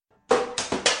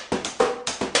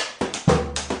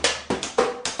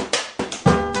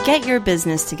Get your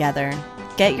business together.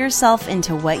 Get yourself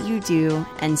into what you do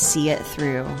and see it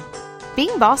through.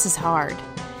 Being boss is hard.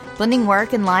 Blending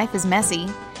work and life is messy.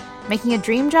 Making a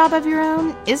dream job of your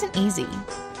own isn't easy.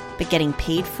 But getting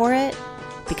paid for it,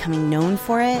 becoming known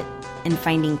for it, and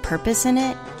finding purpose in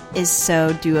it is so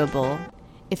doable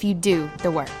if you do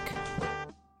the work.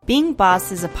 Being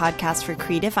Boss is a podcast for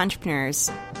creative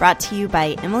entrepreneurs, brought to you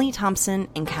by Emily Thompson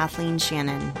and Kathleen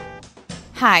Shannon.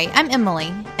 Hi, I'm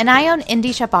Emily, and I own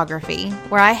Indie Shopography,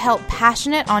 where I help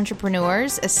passionate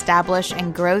entrepreneurs establish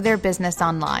and grow their business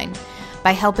online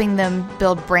by helping them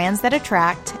build brands that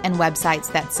attract and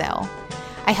websites that sell.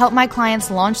 I help my clients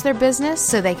launch their business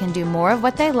so they can do more of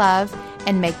what they love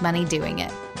and make money doing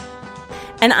it.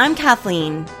 And I'm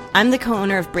Kathleen. I'm the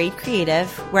co-owner of Braid Creative,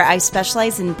 where I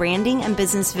specialize in branding and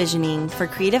business visioning for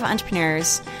creative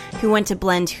entrepreneurs who want to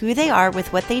blend who they are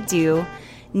with what they do,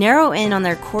 narrow in on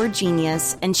their core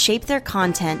genius, and shape their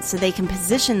content so they can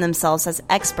position themselves as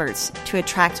experts to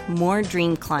attract more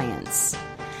dream clients.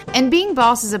 And Being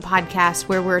Boss is a podcast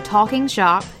where we're talking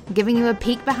shop, giving you a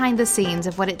peek behind the scenes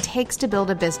of what it takes to build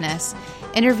a business,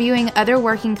 interviewing other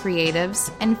working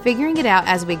creatives, and figuring it out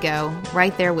as we go,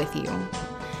 right there with you.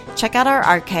 Check out our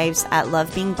archives at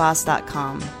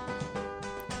lovebeingboss.com.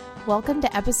 Welcome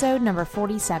to episode number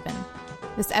 47.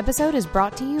 This episode is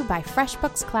brought to you by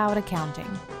FreshBooks Cloud Accounting.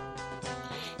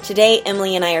 Today,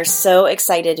 Emily and I are so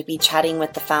excited to be chatting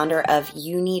with the founder of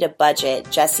You Need a Budget,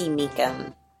 Jesse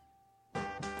Mecham. All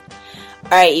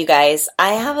right, you guys,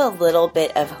 I have a little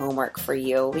bit of homework for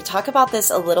you. We talk about this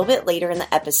a little bit later in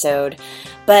the episode,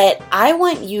 but I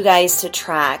want you guys to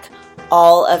track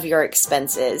all of your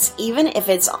expenses, even if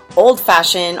it's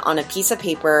old-fashioned on a piece of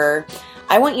paper.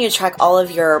 I want you to track all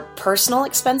of your personal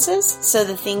expenses, so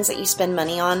the things that you spend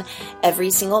money on every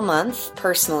single month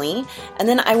personally, and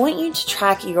then I want you to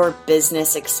track your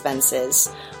business expenses.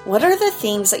 What are the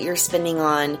things that you're spending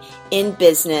on in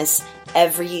business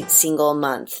every single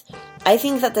month? I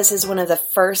think that this is one of the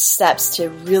first steps to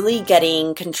really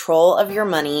getting control of your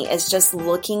money, is just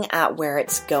looking at where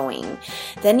it's going.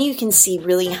 Then you can see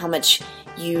really how much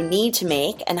you need to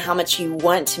make and how much you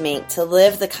want to make to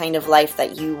live the kind of life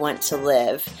that you want to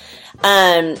live.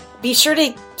 Be sure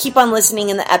to keep on listening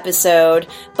in the episode,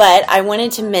 but I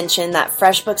wanted to mention that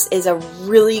FreshBooks is a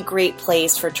really great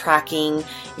place for tracking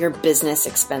your business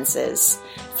expenses.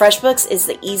 FreshBooks is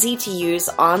the easy-to-use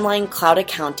online cloud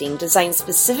accounting designed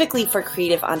specifically for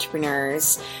creative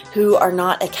entrepreneurs who are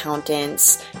not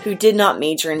accountants, who did not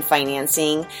major in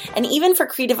financing, and even for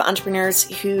creative entrepreneurs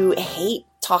who hate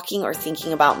talking or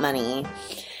thinking about money.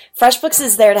 FreshBooks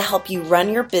is there to help you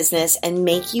run your business and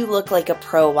make you look like a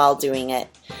pro while doing it.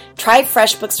 Try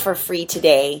FreshBooks for free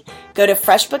today. Go to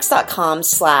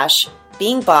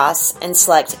freshbooks.com/beingboss and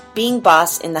select Being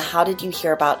Boss in the How Did You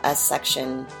Hear About Us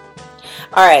section.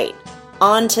 All right,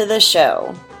 on to the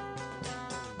show.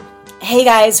 Hey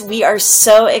guys, we are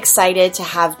so excited to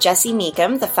have Jesse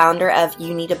Mecham, the founder of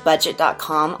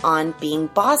YouNeedABudget.com, on Being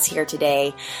Boss here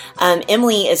today.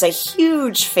 Emily is a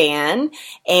huge fan,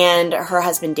 and her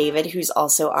husband David, who's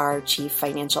also our chief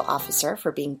financial officer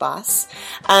for Being Boss.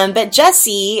 But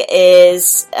Jesse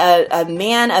is a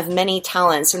man of many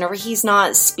talents. Whenever he's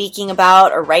not speaking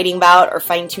about or writing about or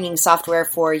fine-tuning software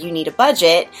for You Need a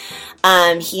Budget,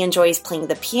 he enjoys playing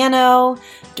the piano,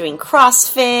 doing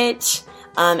CrossFit,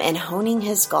 and honing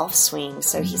his golf swing.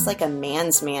 So he's like a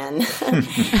man's man.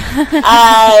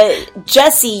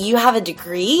 Jesse, you have a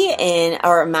degree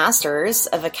or a master's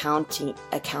of accountancy.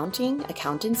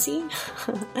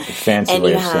 Fancy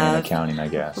way of saying accounting, I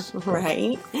guess.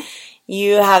 Right.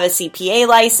 You have a CPA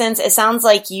license. It sounds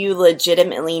like you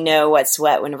legitimately know what's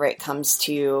what whenever it comes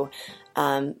to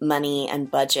money and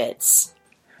budgets.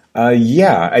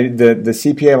 The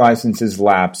CPA license is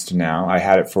lapsed now. I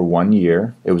had it for 1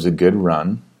 year. It was a good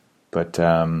run, but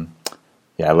I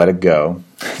let it go.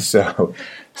 So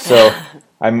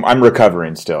I'm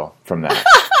recovering still from that.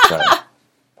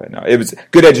 But no, it was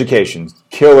good education,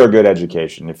 killer good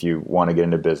education. If you want to get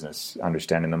into business,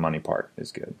 understanding the money part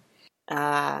is good.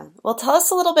 Well, tell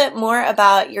us a little bit more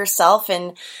about yourself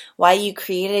and why you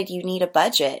created You Need a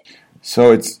Budget.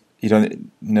 So it's,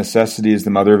 necessity is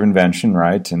the mother of invention,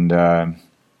 right? And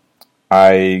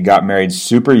I got married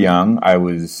super young. I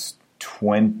was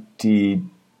 20,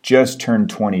 just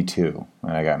turned 22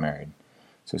 when I got married.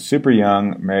 So super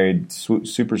young, married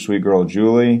super sweet girl,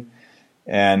 Julie.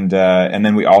 And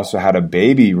then we also had a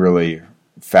baby really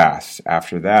fast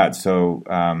after that. So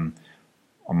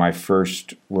my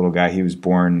first little guy, he was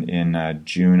born in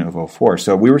June of 2004.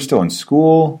 So we were still in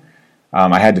school.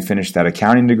 I had to finish that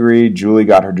accounting degree. Julie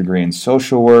got her degree in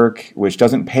social work, which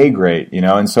doesn't pay great,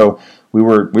 and so we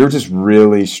were just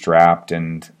really strapped,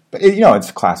 and but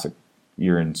it's classic.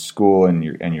 You're in school and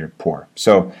you're poor,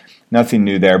 so nothing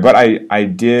new there. But I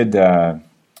did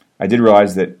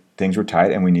realize that things were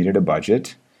tight and we needed a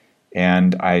budget,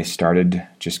 and I started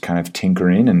just kind of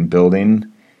tinkering and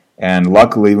building. And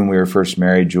luckily, when we were first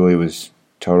married, Julie was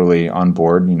totally on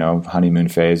board, honeymoon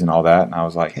phase and all that. And I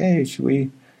was like, hey,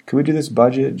 could we do this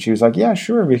budget? And she was like, yeah,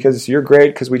 sure, because you're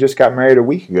great, because we just got married a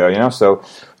week ago, So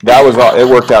that was all. It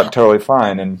worked out totally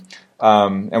fine, and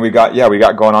we got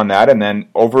going on that. And then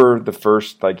over the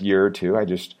first year or two, I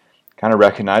just kind of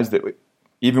recognized that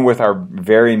even with our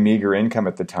very meager income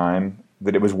at the time,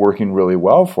 that it was working really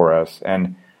well for us.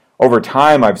 And over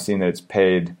time, I've seen that it's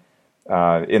paid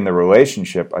in the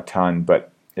relationship a ton.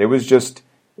 But it was just,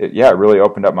 it really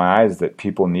opened up my eyes that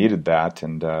people needed that.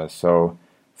 And so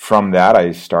from that,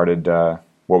 I started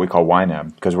what we call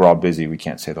YNAB, because we're all busy. We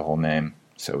can't say the whole name.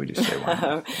 So we just say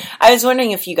YNAB. I was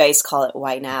wondering if you guys call it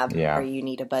YNAB or you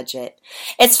need a budget.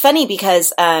 It's funny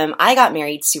because I got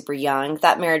married super young.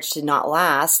 That marriage did not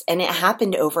last, and it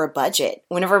happened over a budget.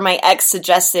 Whenever my ex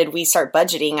suggested we start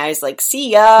budgeting, I was like,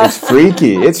 see ya. It's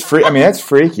freaky. It's that's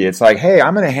freaky. It's like, hey,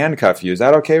 I'm going to handcuff you. Is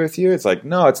that okay with you? It's like,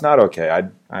 no, it's not okay. I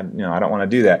don't want to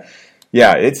do that.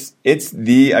 Yeah,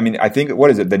 I think,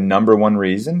 what is it? The number one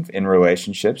reason in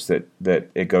relationships that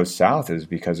it goes south is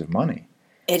because of money.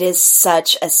 It is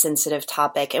such a sensitive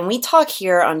topic. And we talk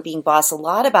here on Being Boss a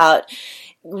lot about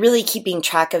really keeping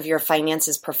track of your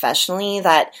finances professionally,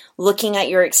 that looking at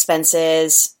your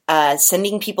expenses,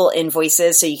 sending people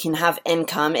invoices so you can have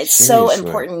income. It's Seriously. So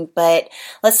important. But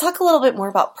let's talk a little bit more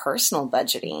about personal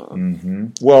budgeting. Mm-hmm.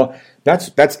 Well,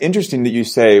 that's interesting that you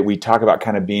say we talk about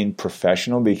kind of being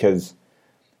professional, because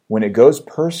when it goes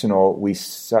personal, we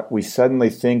suddenly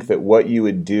think that what you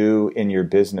would do in your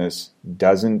business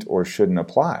doesn't or shouldn't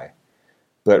apply.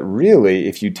 But really,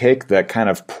 if you take that kind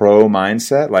of pro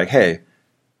mindset, like, hey,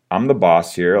 I'm the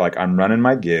boss here, like I'm running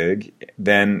my gig,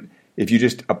 then if you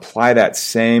just apply that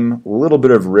same little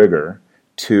bit of rigor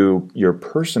to your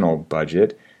personal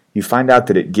budget, you find out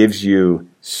that it gives you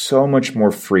so much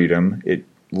more freedom, it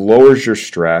lowers your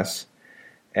stress,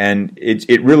 and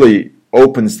it really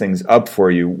opens things up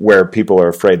for you, where people are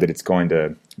afraid that it's going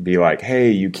to be like, hey,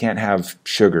 you can't have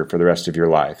sugar for the rest of your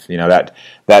life,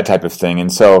 that type of thing. And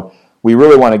so we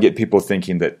really want to get people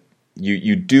thinking that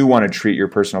you do want to treat your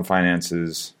personal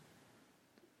finances,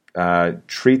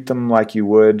 treat them like you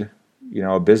would,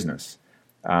 a business.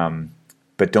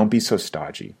 But don't be so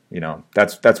stodgy.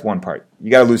 That's one part.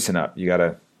 You got to loosen up.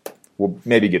 We'll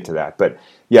maybe get to that. But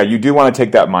yeah, you do want to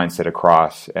take that mindset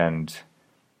across and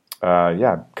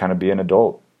kind of be an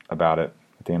adult about it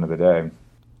at the end of the day.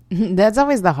 That's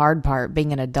always the hard part,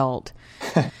 being an adult.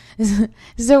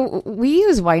 So we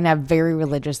use YNAB very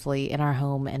religiously in our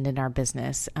home and in our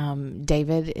business.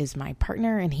 David is my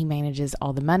partner, and he manages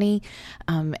all the money.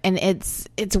 And it's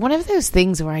one of those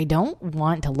things where I don't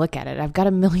want to look at it. I've got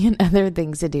a million other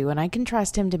things to do, and I can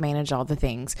trust him to manage all the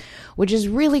things, which is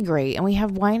really great. And we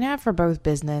have YNAB for both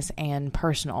business and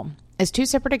personal. It's two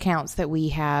separate accounts that we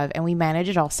have, and we manage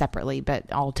it all separately,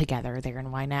 but all together there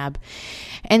in YNAB.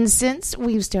 And since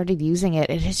we've started using it,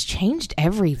 it has changed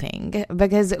everything,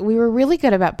 because we were really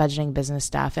good about budgeting business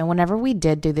stuff. And whenever we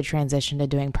did do the transition to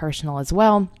doing personal as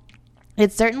well,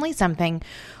 it's certainly something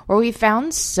where we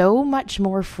found so much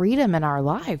more freedom in our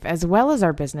life as well as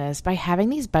our business by having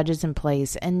these budgets in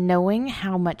place and knowing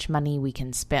how much money we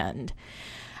can spend.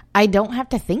 I don't have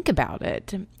to think about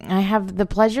it. I have the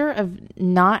pleasure of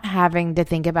not having to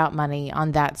think about money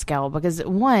on that scale, because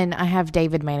one, I have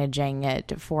David managing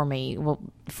it for me,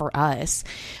 for us,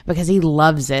 because he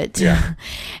loves it. Yeah.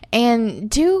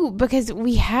 And two, because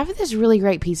we have this really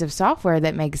great piece of software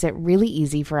that makes it really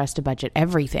easy for us to budget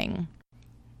everything.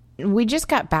 We just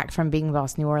got back from Being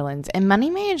Boss New Orleans, and money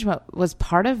management was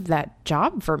part of that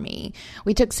job for me.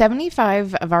 We took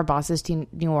 75 of our bosses to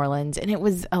New Orleans, and it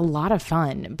was a lot of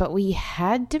fun, but we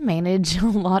had to manage a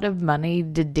lot of money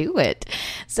to do it.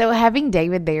 So having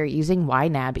David there using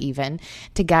YNAB even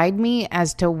to guide me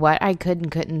as to what I could and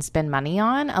couldn't spend money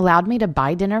on allowed me to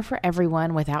buy dinner for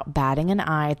everyone without batting an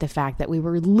eye at the fact that we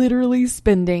were literally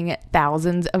spending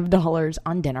thousands of dollars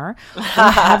on dinner, and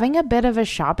having a bit of a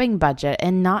shopping budget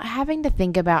and not having to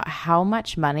think about how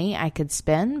much money I could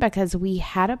spend, because we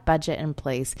had a budget in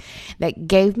place that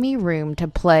gave me room to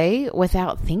play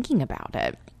without thinking about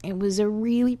it. It was a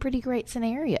really pretty great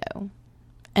scenario,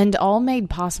 and all made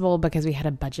possible because we had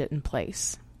a budget in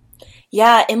place.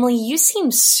 Yeah, Emily, you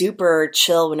seemed super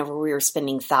chill whenever we were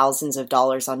spending thousands of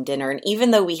dollars on dinner. And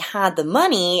even though we had the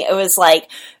money, it was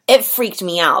like, it freaked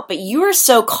me out. But you were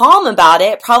so calm about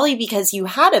it, probably because you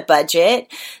had a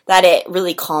budget, that it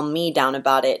really calmed me down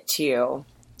about it too.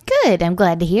 Good. I'm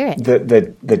glad to hear it.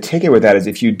 The ticket with that is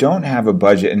if you don't have a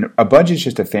budget, and a budget is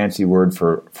just a fancy word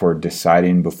for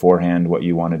deciding beforehand what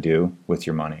you want to do with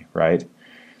your money, right?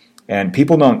 And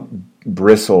people don't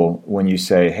bristle when you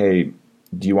say, hey,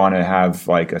 do you want to have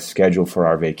like a schedule for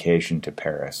our vacation to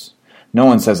Paris? No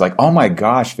one says like, oh my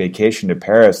gosh, vacation to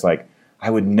Paris. Like, I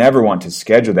would never want to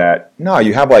schedule that. No,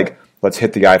 you have like, let's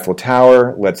hit the Eiffel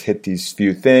Tower. Let's hit these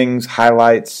few things,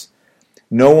 highlights.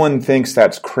 No one thinks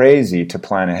that's crazy to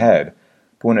plan ahead.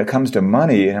 But when it comes to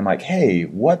money, and I'm like, hey,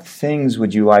 what things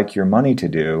would you like your money to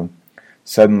do?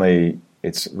 Suddenly,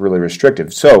 it's really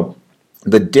restrictive. So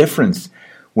the difference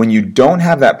when you don't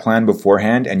have that plan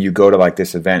beforehand and you go to like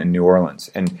this event in New Orleans,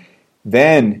 and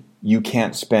then you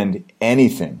can't spend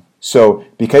anything. So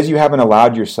because you haven't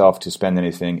allowed yourself to spend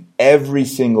anything, every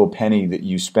single penny that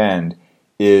you spend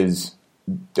is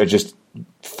just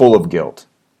full of guilt,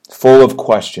 full of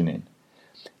questioning.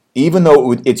 Even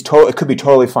though it could be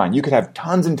totally fine. You could have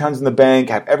tons and tons in the bank,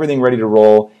 have everything ready to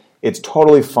roll. It's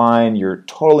totally fine. You're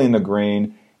totally in the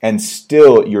green. And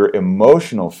still your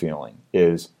emotional feeling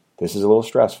is, this is a little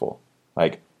stressful.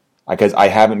 Like, because I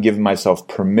haven't given myself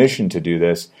permission to do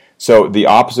this. So the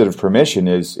opposite of permission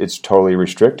is it's totally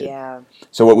restricted. Yeah.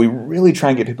 So what we really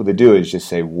try and get people to do is just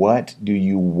say, what do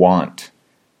you want?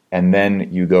 And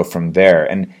then you go from there.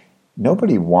 And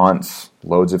nobody wants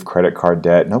loads of credit card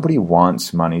debt. Nobody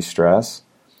wants money stress.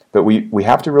 But we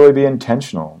have to really be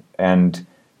intentional and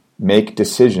make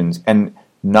decisions and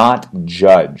not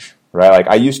judge, right? Like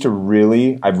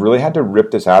I've really had to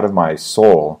rip this out of my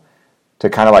soul to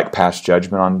kind of like pass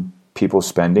judgment on people's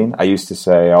spending. I used to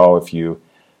say, oh, if you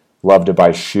love to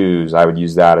buy shoes, I would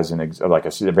use that as a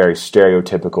very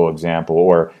stereotypical example.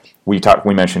 Or we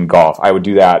mentioned golf. I would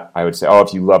do that. I would say, oh,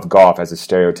 if you love golf, as a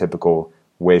stereotypical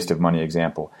waste of money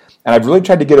example. And I've really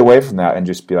tried to get away from that and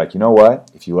just be like, you know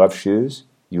what? If you love shoes,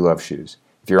 you love shoes.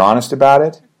 If you're honest about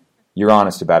it, you're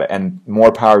honest about it. And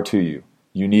more power to you.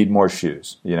 You need more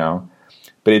shoes, you know?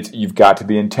 But you've got to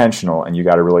be intentional and you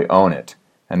got to really own it.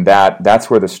 And that's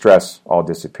where the stress all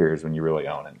disappears, when you really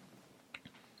own it.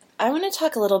 I want to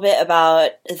talk a little bit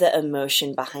about the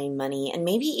emotion behind money and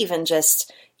maybe even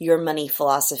just your money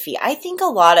philosophy. I think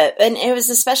and it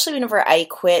was especially whenever I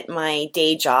quit my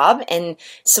day job and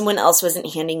someone else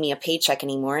wasn't handing me a paycheck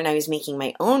anymore and I was making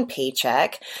my own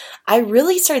paycheck, I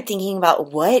really started thinking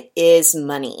about what is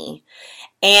money.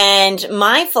 And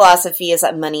my philosophy is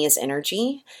that money is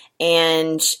energy.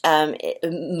 And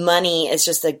money is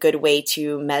just a good way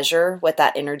to measure what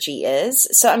that energy is.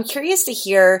 So I'm curious to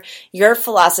hear your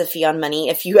philosophy on money,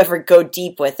 if you ever go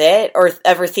deep with it or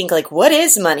ever think like, what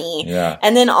is money? Yeah.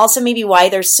 And then also maybe why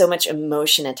there's so much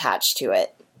emotion attached to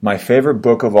it. My favorite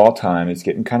book of all time, it's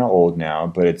getting kind of old now,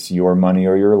 but it's Your Money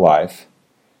or Your Life.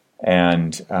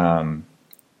 And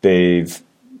the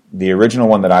original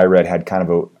one that I read had kind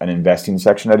of an investing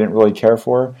section I didn't really care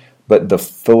for. But the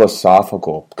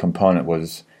philosophical component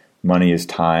was money is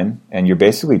time, and you're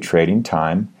basically trading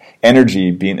time.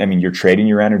 Energy you're trading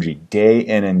your energy day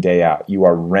in and day out. You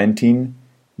are renting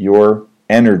your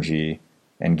energy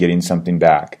and getting something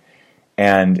back.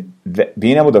 And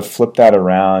being able to flip that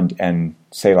around and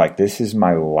say, like, this is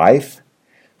my life,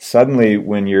 suddenly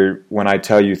when I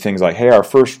tell you things like, hey, our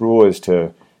first rule is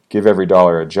to give every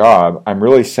dollar a job, I'm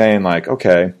really saying like,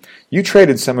 okay, you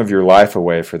traded some of your life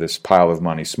away for this pile of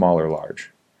money, small or large.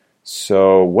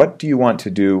 So what do you want to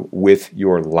do with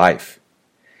your life?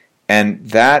 And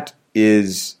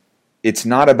it's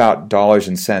not about dollars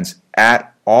and cents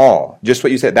at all. Just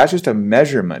what you said, that's just a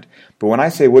measurement. But when I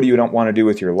say, what do you don't want to do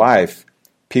with your life,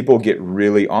 people get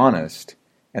really honest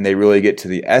and they really get to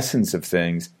the essence of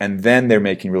things, and then they're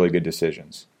making really good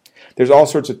decisions. There's all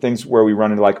sorts of things where we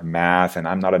run into like math, and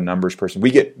I'm not a numbers person. We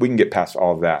can get past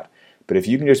all of that. But if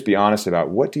you can just be honest about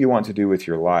what do you want to do with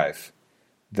your life,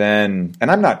 then, and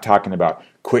I'm not talking about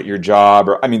quit your job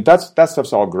that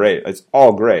stuff's all great. It's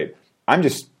all great. I'm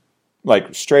just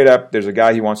like straight up, there's a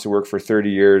guy, he wants to work for 30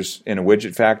 years in a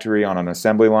widget factory on an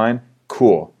assembly line.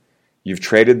 Cool. You've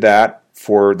traded that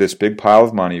for this big pile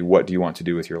of money. What do you want to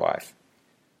do with your life?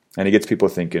 And it gets people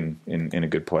thinking in a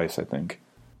good place, I think.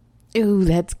 Ooh,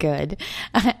 that's good.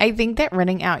 I think that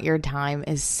running out your time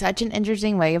is such an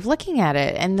interesting way of looking at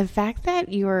it. And the fact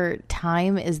that your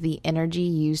time is the energy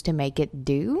used to make it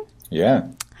do. Yeah.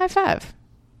 High five.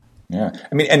 Yeah.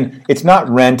 And it's not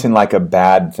rent in like a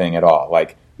bad thing at all.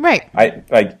 Like, right.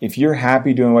 If you're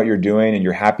happy doing what you're doing and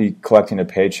you're happy collecting a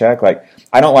paycheck, like,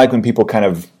 I don't like when people kind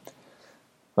of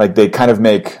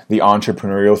make the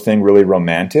entrepreneurial thing really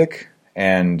romantic.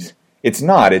 And it's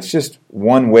not. It's just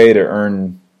one way to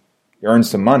earn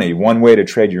some money, one way to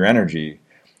trade your energy.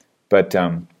 But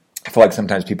I feel like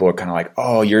sometimes people are kind of like,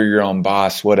 oh, you're your own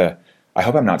boss. I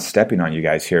hope I'm not stepping on you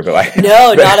guys here, but like,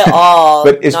 no, not at all.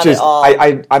 But it's not just, at all.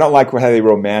 I don't like how they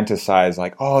romanticize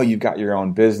like, oh, you've got your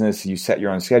own business, you set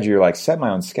your own schedule. You're like, set my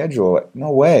own schedule.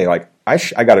 No way. Like I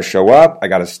got to show up. I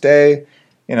got to stay.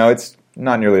 It's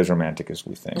not nearly as romantic as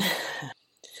we think.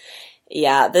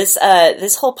 Yeah, this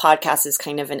whole podcast is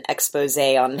kind of an expose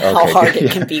on how hard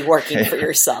it can be working for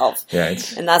yourself. Yeah,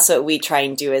 and that's what we try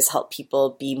and do is help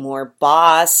people be more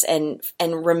boss and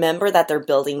remember that they're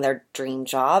building their dream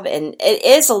job. And it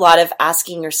is a lot of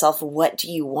asking yourself, what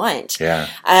do you want? Yeah.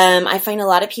 I find a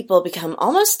lot of people become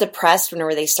almost depressed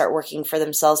whenever they start working for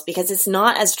themselves because it's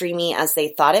not as dreamy as they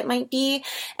thought it might be.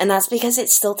 And that's because it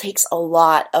still takes a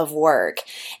lot of work.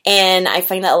 And I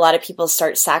find that a lot of people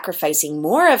start sacrificing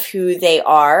more of who they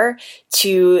are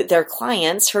to their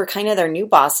clients who are kind of their new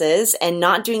bosses and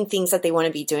not doing things that they want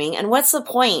to be doing. And what's the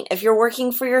point? If you're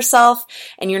working for yourself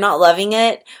and you're not loving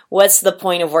it, what's the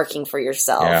point of working for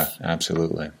yourself? Yeah,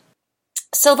 absolutely.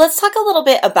 So let's talk a little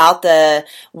bit about the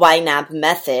YNAB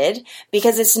method,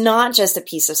 because it's not just a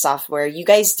piece of software. You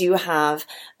guys do have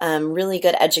really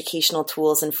good educational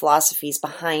tools and philosophies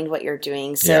behind what you're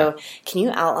doing. So Can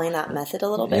you outline that method a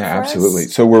little bit for us? Yeah, absolutely.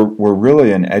 So we're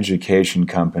really an education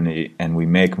company, and we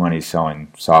make money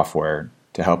selling software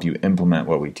to help you implement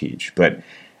what we teach. But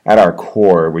at our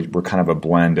core, we're kind of a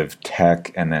blend of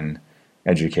tech and then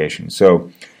education.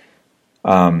 So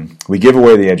we give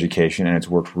away the education, and it's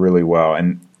worked really well.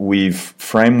 And we've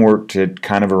frameworked it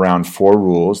kind of around 4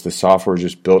 rules. The software is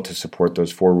just built to support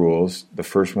those 4 rules. The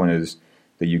first one is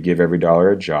that you give every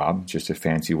dollar a job, just a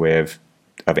fancy way of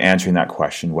answering that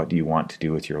question, what do you want to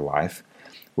do with your life?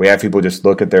 We have people just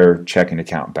look at their checking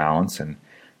account balance and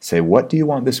say, what do you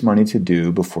want this money to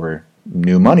do before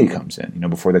new money comes in,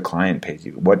 before the client pays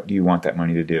you? What do you want that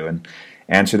money to do? And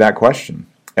answer that question.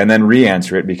 And then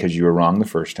re-answer it because you were wrong the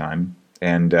first time.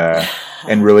 And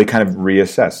really kind of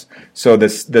reassess. So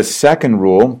the second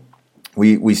rule,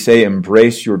 we say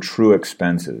embrace your true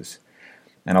expenses.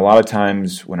 And a lot of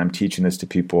times when I'm teaching this to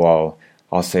people,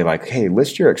 I'll say like, hey,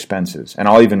 list your expenses. And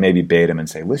I'll even maybe bait them and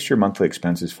say, list your monthly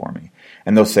expenses for me.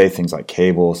 And they'll say things like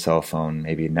cable, cell phone,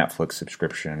 maybe Netflix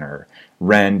subscription or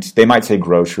rent. They might say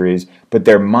groceries, but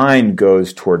their mind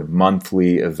goes toward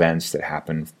monthly events that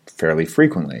happen fairly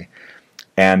frequently.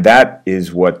 And that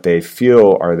is what they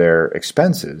feel are their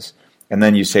expenses. And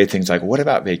then you say things like, what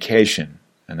about vacation?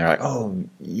 And they're like, oh,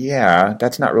 yeah,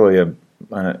 that's not really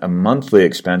a monthly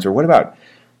expense. Or what about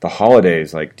the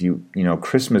holidays? Like,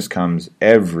 Christmas comes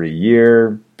every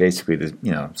year, basically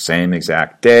the same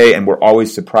exact day, and we're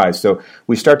always surprised. So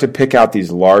we start to pick out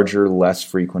these larger, less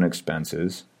frequent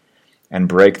expenses and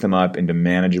break them up into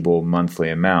manageable monthly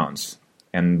amounts.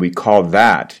 And we call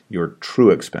that your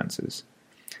true expenses.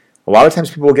 A lot of times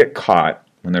people get caught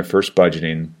when they're first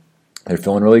budgeting, they're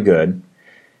feeling really good,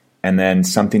 and then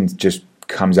something just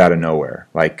comes out of nowhere,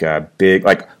 like big,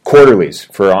 like quarterlies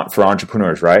for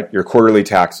entrepreneurs, right? Your quarterly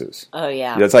taxes. Oh,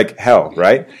 yeah. That's like hell,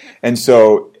 right? And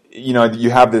so,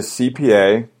 you have this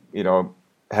CPA,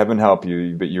 heaven help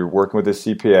you, but you're working with this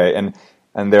CPA,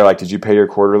 and they're like, did you pay your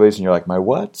quarterlies? And you're like, my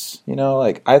what's?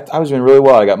 I was doing really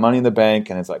well. I got money in the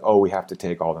bank, and it's like, oh, we have to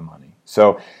take all the money.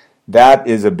 So that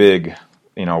is a big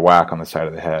whack on the side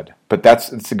of the head. But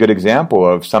it's a good example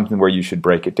of something where you should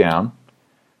break it down,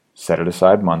 set it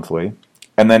aside monthly,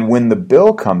 and then when the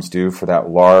bill comes due for that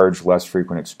large, less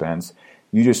frequent expense,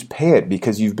 you just pay it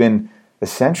because you've been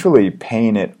essentially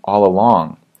paying it all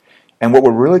along. And what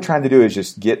we're really trying to do is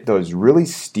just get those really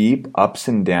steep ups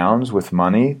and downs with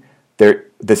money.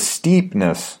 The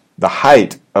steepness, the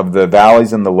height of the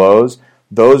valleys and the lows,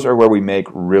 those are where we make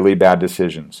really bad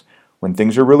decisions. When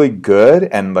things are really good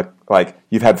and like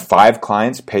you've had 5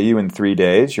 clients pay you in 3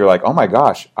 days, you're like, oh my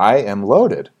gosh, I am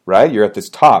loaded, right? You're at this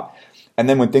top. And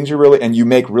then when things are and you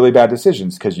make really bad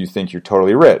decisions because you think you're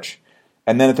totally rich.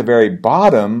 And then at the very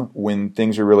bottom, when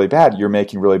things are really bad, you're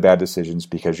making really bad decisions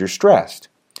because you're stressed.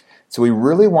 So we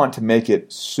really want to make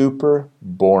it super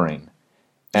boring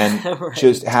and right.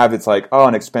 Just have it's like, oh,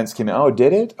 an expense came in. Oh,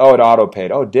 did it? Oh, it auto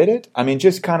paid. Oh, did it? I mean,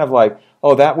 just kind of like,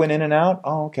 oh, that went in and out?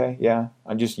 Oh, okay, yeah.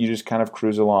 You just kind of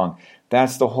cruise along.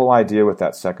 That's the whole idea with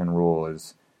that second rule,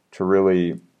 is to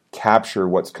really capture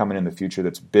what's coming in the future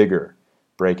that's bigger,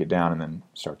 break it down, and then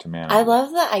start to manage. I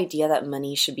love the idea that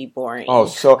money should be boring. Oh,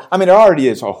 so, it already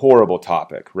is a horrible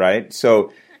topic, right?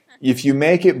 So if you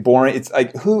make it boring, it's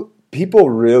like, people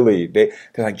really, they're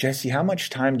like, Jesse, how much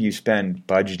time do you spend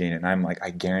budgeting? And I'm like, I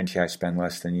guarantee I spend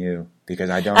less than you because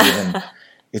I don't even...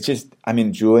 It's just,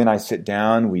 Julie and I sit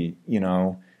down, we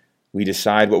We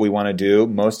decide what we want to do.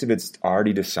 Most of it's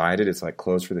already decided. It's like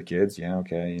clothes for the kids. Yeah,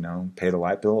 okay, pay the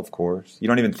light bill, of course. You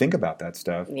don't even think about that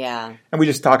stuff. Yeah. And we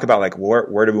just talk about like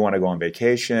where do we want to go on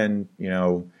vacation?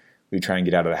 We try and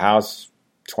get out of the house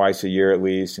twice a year at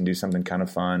least and do something kind of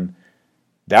fun.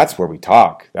 That's where we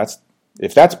talk.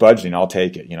 If that's budgeting, I'll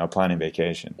take it, planning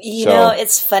vacation.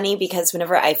 It's funny because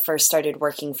whenever I first started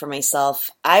working for myself,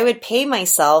 I would pay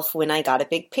myself when I got a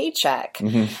big paycheck.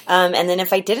 Mm-hmm. And then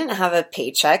if I didn't have a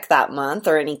paycheck that month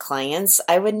or any clients,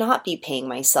 I would not be paying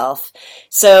myself.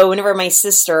 So whenever my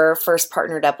sister first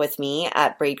partnered up with me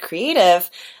at Braid Creative,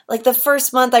 like the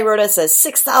first month I wrote us a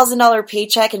 $6,000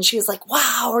 paycheck and she was like,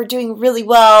 wow, we're doing really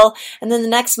well. And then the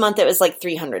next month it was like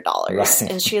 $300. Right.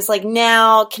 And she was like,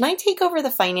 now can I take over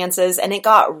the finances? And it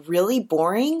got really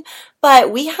boring,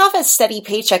 but we have a steady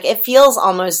paycheck. It feels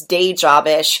almost day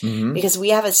job-ish because we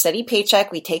have a steady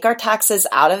paycheck. We take our taxes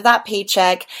out of that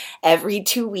paycheck every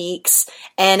 2 weeks.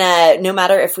 And no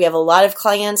matter if we have a lot of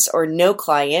clients or no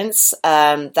clients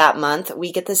that month,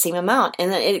 we get the same amount.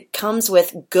 And it comes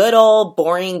with good old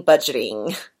boring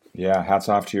budgeting. Yeah, hats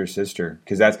off to your sister,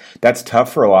 because that's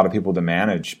tough for a lot of people to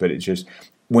manage. But it's just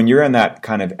when you're in that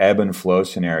kind of ebb and flow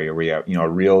scenario where you have, a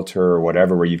realtor or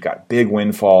whatever, where you've got big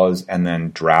windfalls and then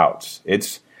droughts,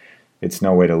 it's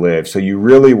no way to live. So you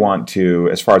really want to,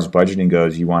 as far as budgeting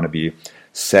goes, you want to be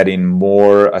setting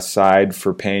more aside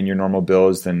for paying your normal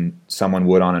bills than someone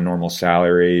would on a normal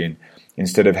salary. And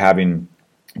instead of having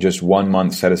just 1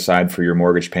 month set aside for your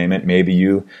mortgage payment, maybe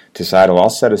you decide, I'll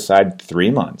set aside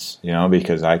 3 months,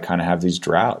 because I kind of have these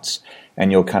droughts.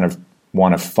 And you'll kind of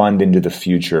want to fund into the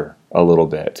future a little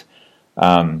bit.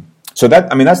 So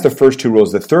that's the first 2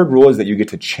 rules. The third rule is that you get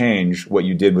to change what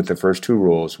you did with the first 2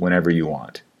 rules whenever you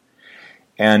want.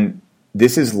 And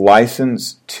this is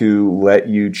licensed to let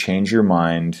you change your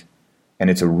mind, and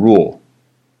it's a rule.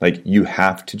 Like, you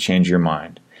have to change your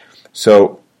mind.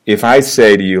 So if I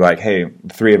say to you, like, hey,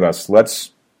 the 3 of us,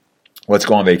 let's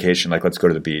go on vacation, like let's go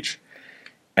to the beach,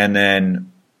 and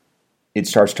then it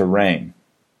starts to rain,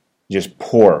 just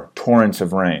pour torrents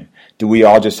of rain, do we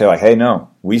all just say like, hey, no,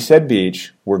 we said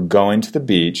beach, we're going to the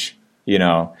beach,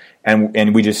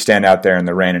 and we just stand out there in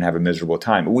the rain and have a miserable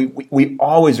time? We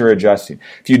always are adjusting.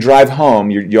 If you drive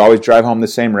home, you always drive home the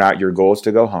same route. Your goal is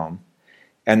to go home,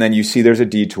 and then you see there's a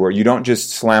detour. You don't just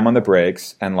slam on the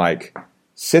brakes and like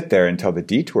sit there until the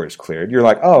detour is cleared. You're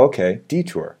like, oh, okay,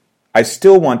 detour. I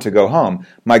still want to go home.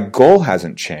 My goal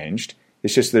hasn't changed.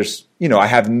 It's just I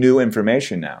have new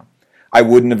information now. I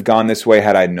wouldn't have gone this way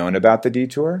had I known about the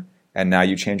detour, and now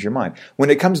you change your mind. When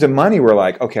it comes to money, we're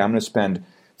like, okay, I'm going to spend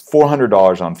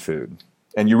 $400 on food.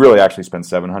 And you really actually spend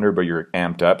 $700, but you're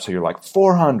amped up, so you're like,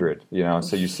 $400,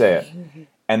 so you say it.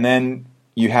 And then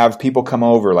you have people come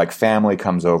over, like family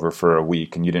comes over for a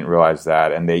week, and you didn't realize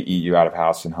that, and they eat you out of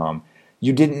house and home.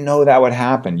 You didn't know that would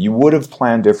happen. You would have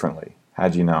planned differently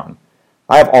had you known.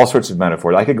 I have all sorts of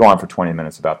metaphors. I could go on for 20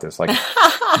 minutes about this. Like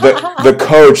the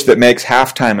coach that makes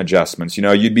halftime adjustments.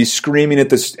 You'd be screaming at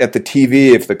the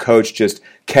TV if the coach just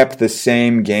kept the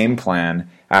same game plan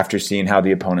after seeing how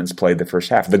the opponents played the first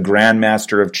half. The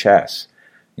grandmaster of chess.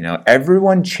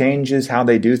 Everyone changes how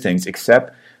they do things,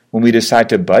 except when we decide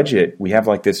to budget, we have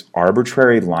like this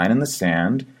arbitrary line in the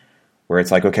sand where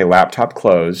it's like, okay, laptop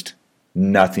closed,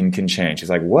 nothing can change. It's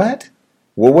like, what?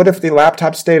 Well, what if the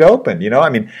laptop stayed open?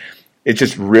 It's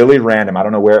just really random. I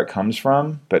don't know where it comes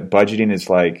from, but budgeting is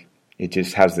like, it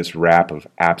just has this wrap of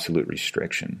absolute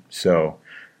restriction. So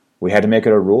we had to make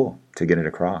it a rule to get it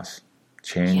across.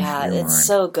 Change your mind. Yeah, it's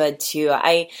so good too.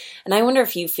 I wonder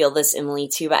if you feel this, Emily,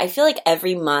 too, but I feel like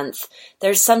every month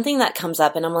there's something that comes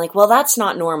up and I'm like, well, that's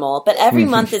not normal. But every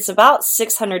month it's about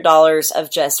 $600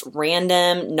 of just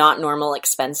random, not normal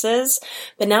expenses.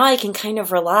 But now I can kind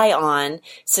of rely on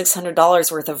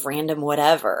 $600 worth of random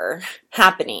whatever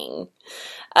happening.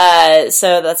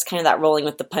 So that's kind of that rolling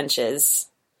with the punches.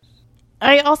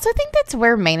 I also think that's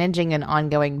where managing an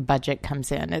ongoing budget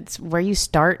comes in. It's where you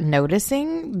start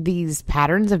noticing these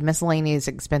patterns of miscellaneous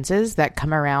expenses that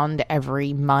come around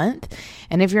every month.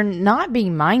 And if you're not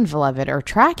being mindful of it or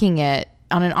tracking it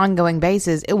on an ongoing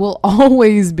basis, it will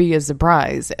always be a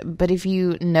surprise. But if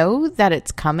you know that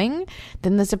it's coming,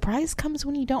 then the surprise comes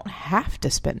when you don't have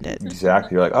to spend it.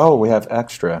 Exactly. You're like, oh, we have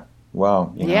extra.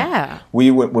 Wow. Yeah.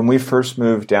 When we first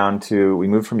moved we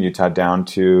moved from Utah down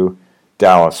to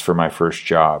Dallas for my first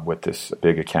job with this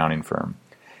big accounting firm.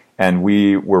 And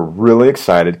we were really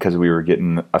excited because we were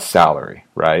getting a salary,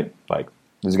 right? Like,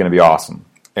 this is going to be awesome.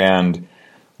 And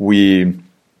when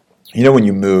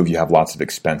you move, you have lots of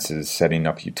expenses, setting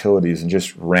up utilities and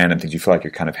just random things. You feel like you're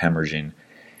kind of hemorrhaging.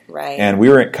 Right. And we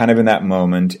were kind of in that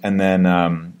moment. And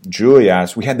then Julie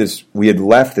asked, we had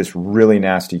left this really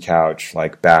nasty couch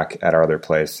like back at our other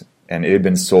place. And it had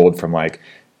been sold from like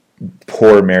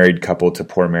poor married couple to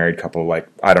poor married couple, like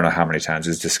I don't know how many times.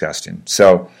 It was disgusting.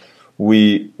 So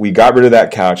we got rid of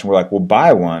that couch and we're like, we'll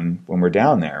buy one when we're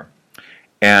down there.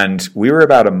 And we were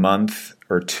about a month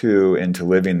or two into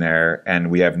living there,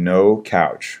 and we have no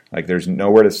couch. Like there's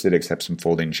nowhere to sit except some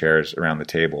folding chairs around the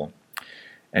table.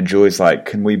 And Julie's like,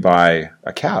 can we buy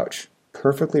a couch?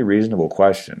 Perfectly reasonable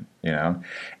question, you know?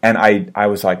 And I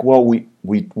was like, well, we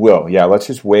will. Yeah, let's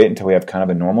just wait until we have kind of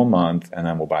a normal month, and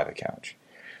then we'll buy the couch.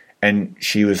 And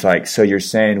she was like, so you're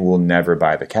saying we'll never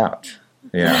buy the couch?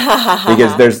 Yeah,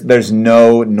 because there's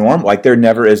no norm, like there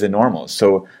never is a normal.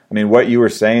 So, I mean, what you were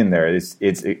saying there is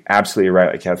it's absolutely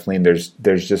right, like Kathleen. There's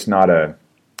just not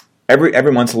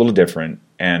every month's a little different,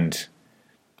 and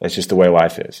that's just the way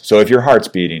life is. So, if your heart's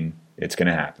beating, it's going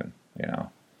to happen, you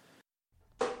know.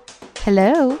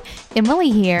 Hello,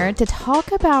 Emily here to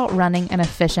talk about running an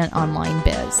efficient online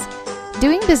biz.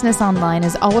 Doing business online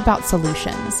is all about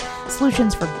solutions.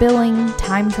 Solutions for billing,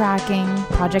 time tracking,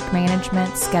 project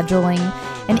management, scheduling,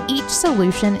 and each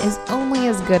solution is only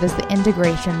as good as the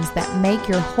integrations that make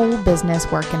your whole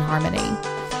business work in harmony.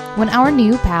 When our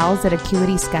new pals at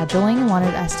Acuity Scheduling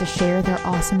wanted us to share their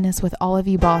awesomeness with all of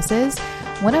you bosses,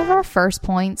 one of our first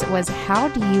points was, how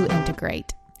do you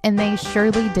integrate? And they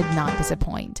surely did not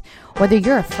disappoint. Whether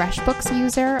you're a FreshBooks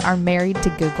user, are married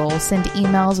to Google, send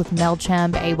emails with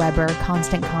MailChimp, Aweber,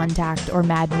 Constant Contact, or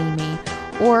MadMimi,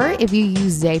 or if you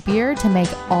use Zapier to make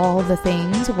all the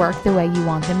things work the way you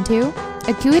want them to,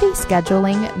 Acuity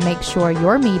Scheduling makes sure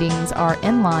your meetings are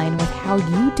in line with how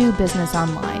you do business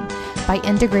online by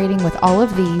integrating with all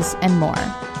of these and more.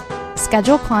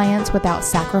 Schedule clients without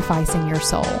sacrificing your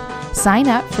soul. Sign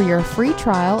up for your free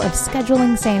trial of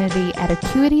Scheduling Sanity at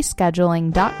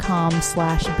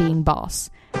acuityscheduling.com/beingboss.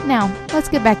 Now, let's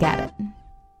get back at it.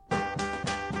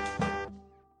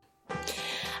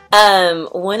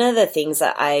 One of the things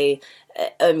that I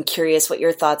am curious what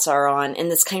your thoughts are on,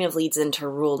 and this kind of leads into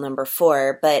rule number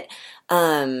 4, but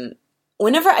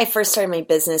whenever I first started my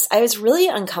business, I was really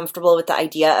uncomfortable with the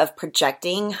idea of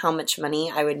projecting how much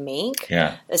money I would make,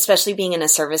 especially being in a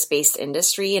service-based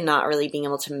industry and not really being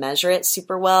able to measure it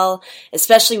super well,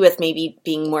 especially with maybe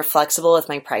being more flexible with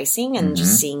my pricing and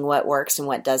just seeing what works and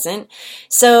what doesn't.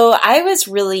 So I was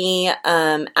really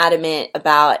adamant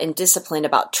about and disciplined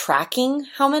about tracking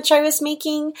how much I was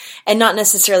making and not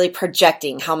necessarily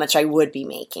projecting how much I would be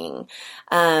making,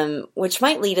 which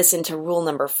might lead us into rule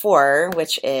number 4,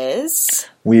 which is...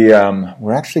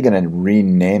 We're actually going to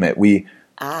rename it.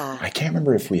 I can't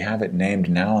remember if we have it named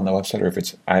now on the website or if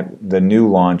it's the new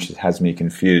launch has me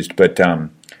confused. But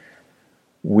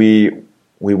we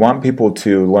want people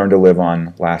to learn to live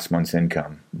on last month's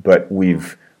income. But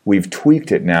we've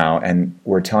tweaked it now, and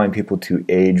we're telling people to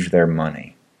age their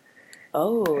money.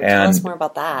 Oh, tell us more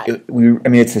about that.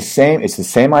 It's the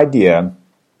same idea,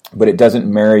 but it doesn't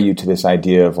marry you to this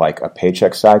idea of like a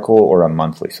paycheck cycle or a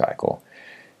monthly cycle.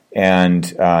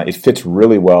 And it fits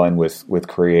really well in with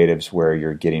creatives where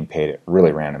you're getting paid at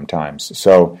really random times.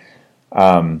 So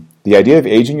the idea of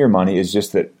aging your money is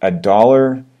just that a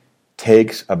dollar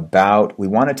takes we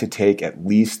want it to take at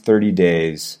least 30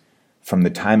 days from the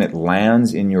time it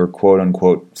lands in your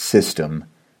quote-unquote system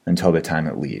until the time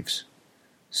it leaves.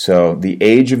 So the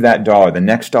age of that dollar, the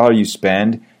next dollar you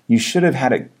spend, you should have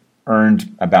had it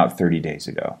earned about 30 days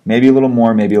ago. Maybe a little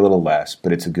more, maybe a little less,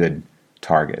 but it's a good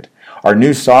target. Our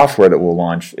new software that we'll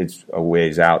launch, it's a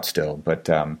ways out still, but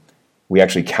we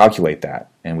actually calculate that,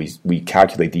 and we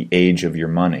calculate the age of your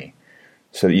money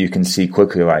so that you can see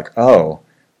quickly like, oh,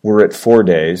 we're at 4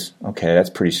 days. Okay,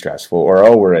 that's pretty stressful. Or,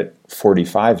 oh, we're at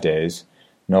 45 days.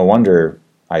 No wonder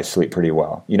I sleep pretty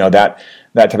well. You know, that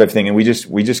type of thing. And we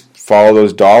just follow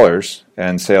those dollars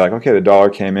and say like, okay, the dollar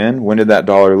came in. When did that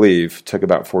dollar leave? Took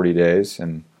about 40 days,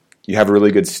 and you have a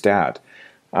really good stat.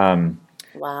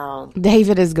 Wow.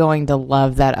 David is going to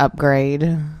love that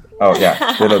upgrade. Oh yeah,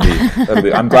 that'll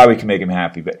be. I'm glad we can make him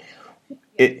happy, but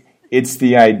it's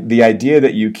the idea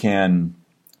that you can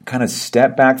kind of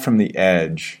step back from the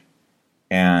edge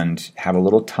and have a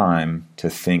little time to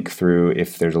think through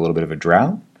if there's a little bit of a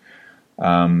drought.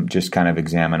 Just kind of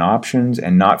examine options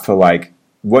and not feel like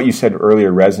what you said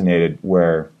earlier resonated.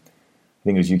 Where I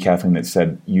think it was you, Kathleen, that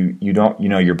said you don't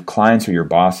your clients are your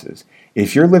bosses.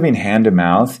 If you're living hand to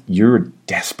mouth, you're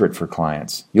desperate for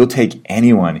clients. You'll take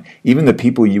anyone, even the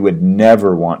people you would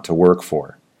never want to work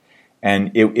for. And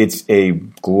it's a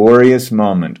glorious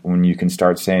moment when you can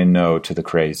start saying no to the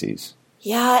crazies.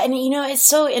 Yeah, and it's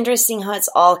so interesting how it's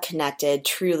all connected,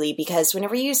 truly, because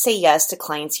whenever you say yes to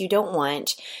clients you don't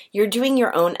want, you're doing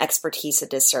your own expertise a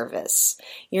disservice.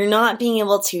 You're not being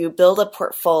able to build a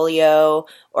portfolio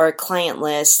or a client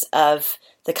list of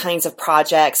the kinds of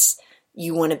projects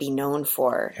you want to be known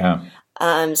for. Yeah.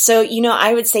 So,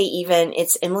 I would say even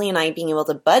it's Emily and I being able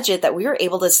to budget that we were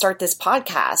able to start this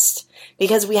podcast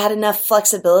because we had enough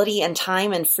flexibility and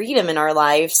time and freedom in our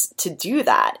lives to do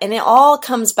that. And it all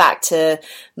comes back to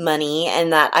money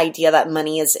and that idea that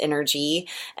money is energy.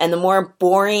 And the more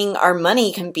boring our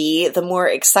money can be, the more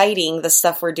exciting the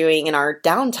stuff we're doing in our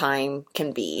downtime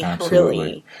can be. Absolutely.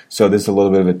 Really. So this is a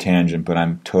little bit of a tangent, but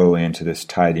I'm totally into this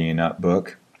tidying up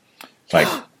book. Like,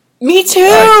 me too.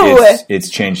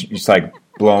 It's changed. It's like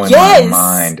blowing Yes. my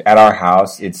mind. At our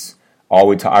house, it's all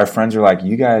we talk. Our friends are like,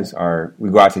 "You guys are."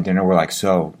 We go out to dinner. We're like,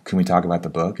 "So, can we talk about the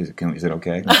book? Is it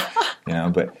okay?"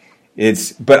 But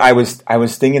it's. But I was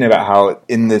thinking about how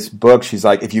in this book, she's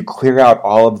like, if you clear out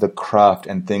all of the cruft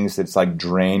and things that's like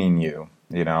draining you,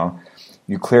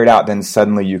 you clear it out, then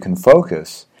suddenly you can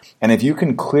focus. And if you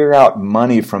can clear out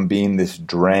money from being this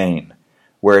drain,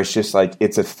 where it's just like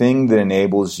it's a thing that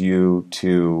enables you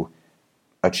to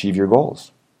achieve your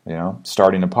goals.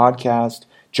 Starting a podcast,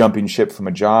 jumping ship from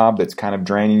a job that's kind of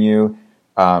draining you,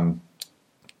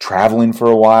 traveling for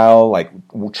a while, like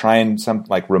trying some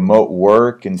like remote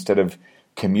work instead of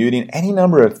commuting, any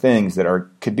number of things that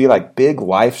could be like big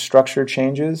life structure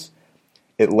changes.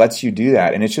 It lets you do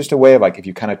that. And it's just a way of like, if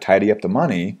you kind of tidy up the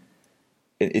money,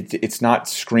 it's not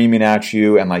screaming at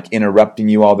you and like interrupting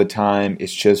you all the time.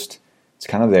 It's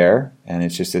kind of there, and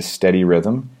it's just this steady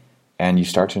rhythm, and you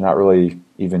start to not really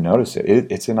even notice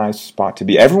it. It's a nice spot to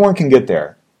be. Everyone can get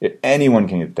there. Anyone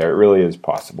can get there. It really is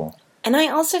possible. And I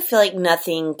also feel like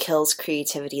nothing kills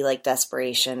creativity like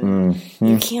desperation. Mm-hmm.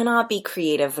 You cannot be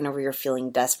creative whenever you're feeling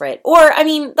desperate. Or,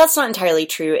 that's not entirely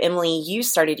true. Emily, you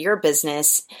started your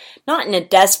business not in a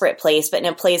desperate place, but in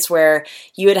a place where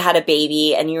you had had a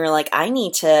baby and you were like, I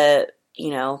need to,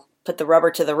 put the rubber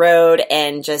to the road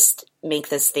and just make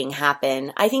this thing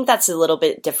happen. I think that's a little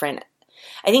bit different.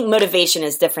 I think motivation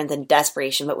is different than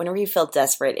desperation, but whenever you feel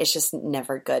desperate, it's just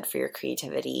never good for your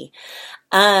creativity.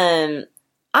 Emily,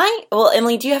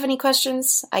 do you have any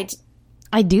questions?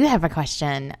 I do have a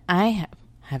question. I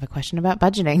have a question about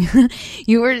budgeting.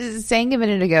 You were saying a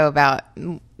minute ago about,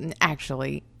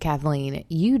 actually, Kathleen,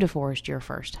 you divorced your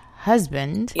first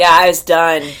husband. Yeah, I was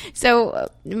done. So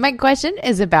my question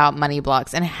is about money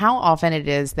blocks and how often it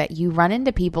is that you run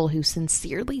into people who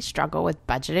sincerely struggle with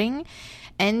budgeting.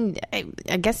 And I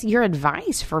guess your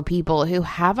advice for people who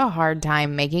have a hard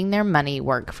time making their money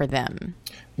work for them.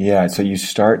 Yeah, so you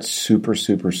start super,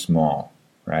 super small,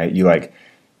 right?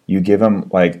 You give them,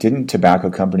 didn't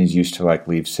tobacco companies used to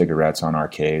leave cigarettes on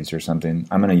arcades or something?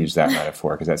 I'm going to use that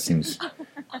metaphor because that seems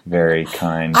very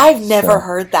kind. I've never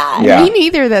heard that. Yeah. Me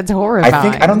neither. That's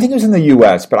horrifying. I don't think it was in the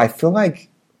U.S., but I feel like,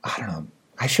 I don't know,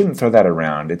 I shouldn't throw that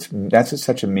around. That's just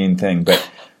such a mean thing, but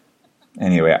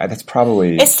anyway, that's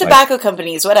probably... It's tobacco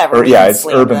companies, whatever. It's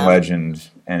urban legend,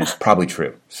 and it's probably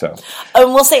true. So,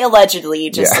 we'll say allegedly,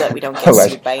 just so that we don't get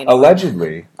sued by anyone.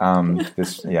 Allegedly.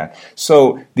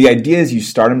 So the idea is you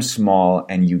start them small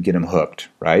and you get them hooked,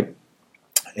 right?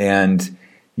 And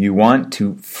you want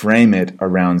to frame it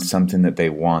around something that they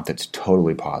want that's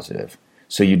totally positive.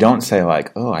 So you don't say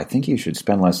I think you should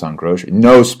spend less on groceries.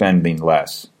 No spending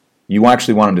less. You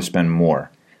actually want them to spend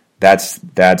more. That's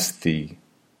the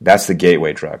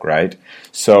gateway drug, right?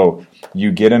 So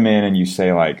you get them in and you say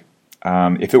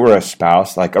if it were a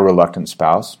spouse, like a reluctant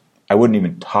spouse, I wouldn't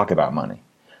even talk about money.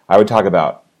 I would talk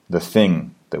about the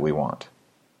thing that we want,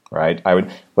 right?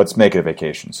 Let's make it a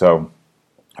vacation. So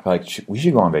I feel like we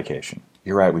should go on vacation.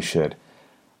 You're right, we should.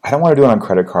 I don't want to do it on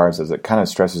credit cards as it kind of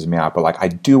stresses me out, but I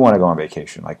do want to go on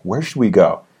vacation. Where should we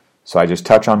go? So I just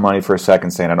touch on money for a second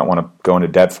saying I don't want to go into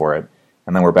debt for it.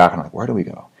 And then we're back and where do we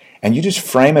go? And you just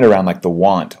frame it around the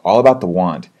want, all about the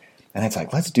want. And it's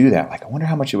let's do that. I wonder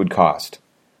how much it would cost.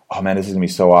 Oh man, this is going to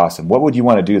be so awesome. What would you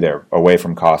want to do there away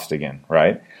from cost again,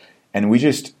 right? And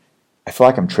I feel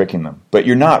like I'm tricking them. But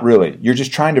you're not really. You're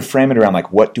just trying to frame it around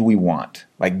what do we want?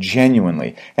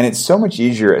 Genuinely. And it's so much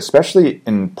easier, especially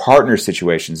in partner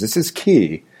situations. This is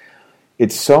key.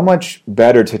 It's so much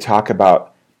better to talk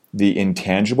about the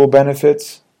intangible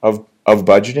benefits of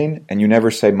budgeting, and you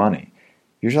never say money.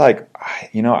 You're just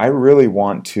I really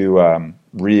want to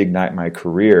reignite my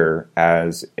career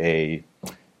as a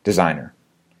designer.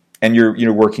 And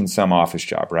you're working some office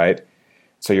job, right?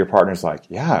 So your partner's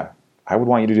yeah, I would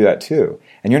want you to do that too.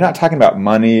 And you're not talking about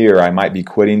money or I might be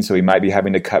quitting, so we might be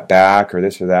having to cut back or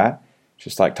this or that. It's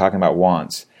just talking about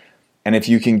wants. And if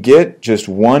you can get just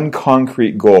one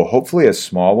concrete goal, hopefully a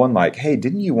small one, like, hey,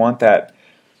 didn't you want that?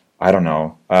 I don't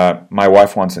know. My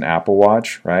wife wants an Apple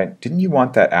Watch, right? Didn't you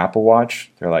want that Apple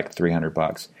Watch? They're like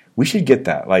 $300. We should get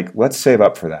that. Like, let's save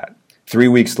up for that. 3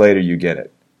 weeks later, you get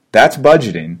it. That's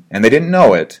budgeting, and they didn't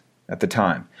know it at the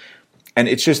time. And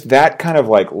it's just that kind of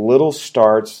like little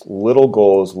starts, little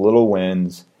goals, little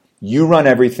wins. You run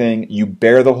everything. You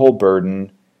bear the whole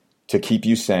burden to keep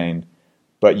you sane,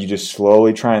 but you just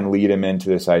slowly try and lead them into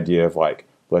this idea of like,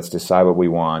 let's decide what we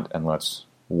want and let's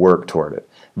work toward it.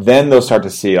 Then they'll start to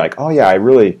see like, oh yeah, I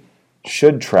really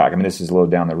should track. I mean, this is a little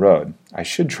down the road. I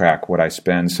should track what I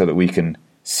spend so that we can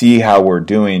see how we're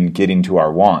doing getting to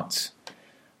our wants.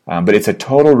 But it's a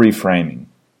total reframing,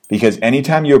 because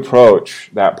anytime you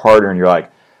approach that partner and you're like,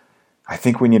 I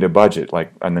think we need a budget,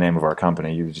 like in the name of our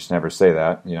company, you just never say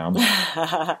that, you know.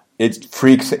 It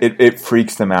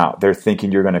freaks them out. They're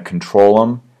thinking you're going to control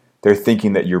them. They're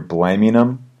thinking that you're blaming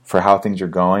them for how things are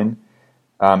going.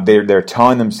 They're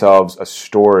telling themselves a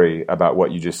story about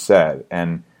what you just said,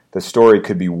 and the story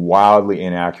could be wildly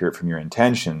inaccurate from your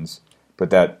intentions. But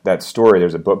that story,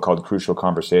 there's a book called Crucial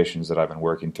Conversations that I've been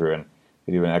working through, and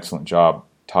they do an excellent job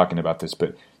talking about this.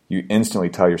 But you instantly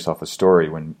tell yourself a story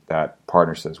when that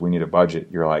partner says, we need a budget.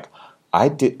 You're like,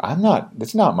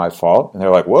 it's not my fault. And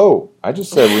they're like, whoa, I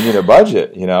just said we need a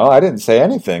budget. You know, I didn't say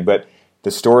anything. But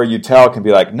the story you tell can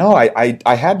be like, no,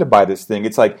 I had to buy this thing.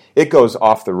 It's like, it goes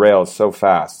off the rails so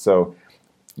fast. So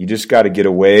you just got to get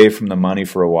away from the money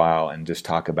for a while and just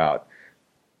talk about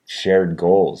shared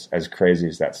goals, as crazy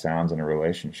as that sounds in a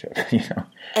relationship, you know.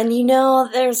 And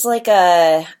there's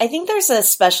I think there's a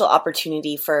special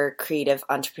opportunity for creative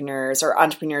entrepreneurs or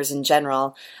entrepreneurs in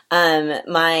general.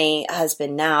 My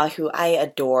husband now, who I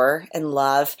adore and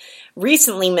love,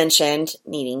 recently mentioned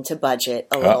needing to budget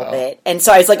a little bit. And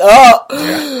so I was like,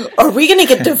 are we going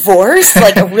to get divorced?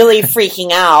 Like really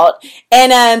freaking out.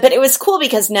 And, but it was cool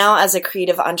because now as a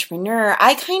creative entrepreneur,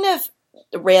 I kind of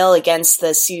rail against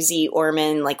the Susie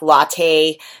Orman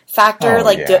latte factor,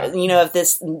 of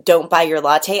this don't buy your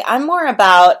latte. I'm more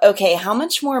about, okay, how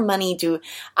much more money do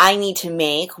I need to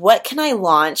make? What can I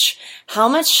launch? How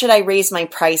much should I raise my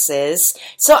prices?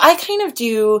 So I kind of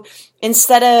do,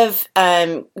 instead of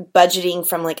budgeting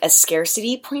from a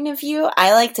scarcity point of view,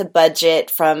 I like to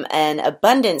budget from an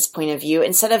abundance point of view.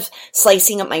 Instead of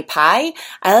slicing up my pie,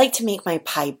 I like to make my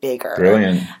pie bigger.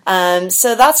 Brilliant.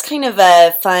 So that's kind of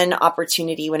a fun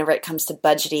opportunity whenever it comes to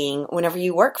budgeting, whenever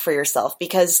you work for yourself,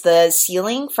 because the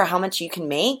ceiling for how much you can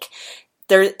make,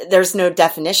 there's no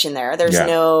definition there. There's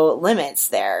no limits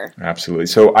there. Absolutely.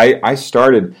 So I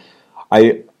started,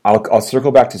 I'll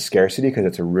circle back to scarcity because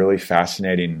it's a really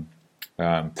fascinating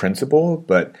principle,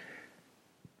 but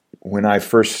when I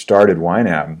first started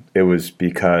YNAB, it was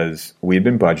because we'd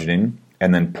been budgeting,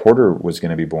 and then Porter was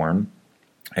going to be born,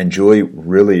 and Julie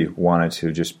really wanted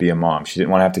to just be a mom. She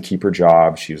didn't want to have to keep her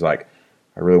job. She was like,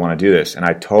 I really want to do this, and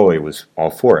I totally was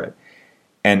all for it.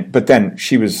 But then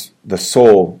she was the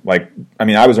sole, I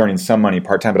was earning some money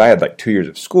part-time, but I had 2 years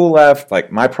of school left.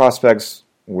 My prospects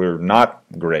were not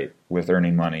great with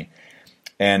earning money.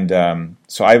 And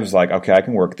so I was like, okay, I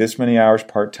can work this many hours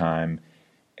part-time,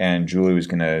 and Julie was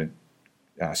going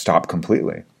to stop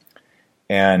completely.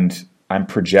 And I'm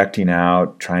projecting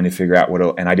out, trying to figure out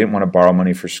and I didn't want to borrow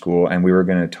money for school, and we were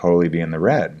going to totally be in the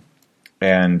red.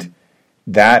 And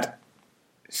that,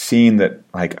 seeing that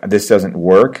this doesn't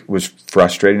work, was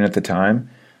frustrating at the time.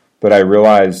 But I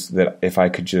realized that if I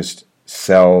could just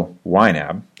sell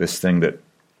YNAB, this thing that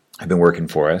had been working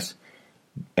for us,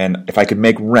 and if I could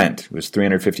make rent, it was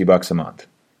 $350 a month.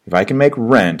 If I can make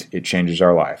rent, it changes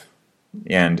our life.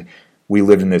 And we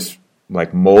lived in this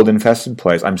mold-infested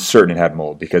place. I'm certain it had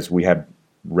mold because we had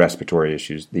respiratory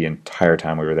issues the entire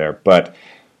time we were there. But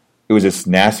it was this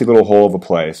nasty little hole of a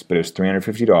place, but it was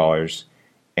 $350.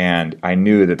 And I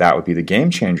knew that would be the game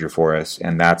changer for us,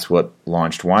 and that's what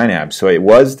launched YNAB. So it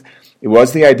was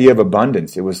the idea of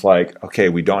abundance. It was okay,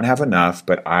 we don't have enough,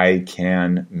 but I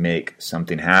can make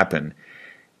something happen.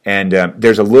 And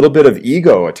there's a little bit of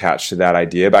ego attached to that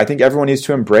idea, but I think everyone needs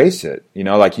to embrace it. You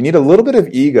need a little bit of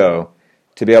ego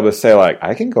to be able to say,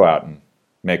 I can go out and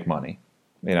make money.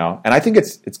 And I think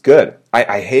it's good.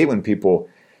 I hate when people,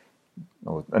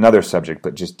 another subject,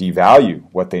 but just devalue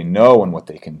what they know and what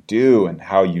they can do and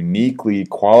how uniquely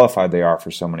qualified they are for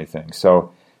so many things.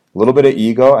 So a little bit of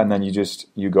ego, and then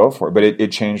you go for it. But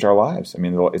it changed our lives. I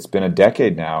mean, it's been a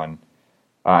decade now, and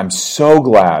I'm so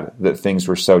glad that things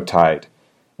were so tight,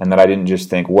 and that I didn't just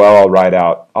think, well,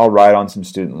 I'll ride on some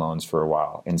student loans for a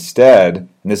while. Instead,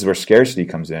 and this is where scarcity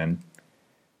comes in,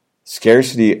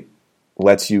 scarcity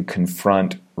lets you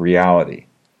confront reality.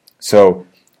 So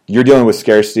you're dealing with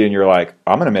scarcity and you're like,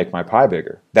 I'm going to make my pie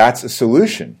bigger. That's a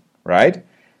solution, right?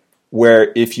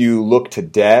 Where if you look to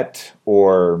debt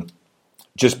or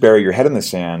just bury your head in the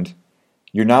sand,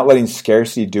 you're not letting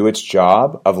scarcity do its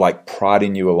job of like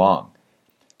prodding you along.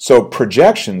 So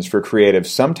projections for creatives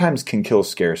sometimes can kill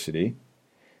scarcity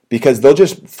because they'll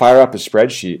just fire up a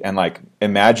spreadsheet and like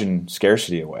imagine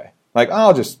scarcity away. Like,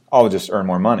 oh, I'll just earn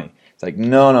more money. It's like,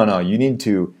 no. You need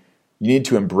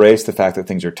to embrace the fact that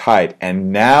things are tight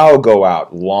and now go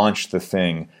out, launch the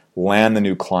thing, land the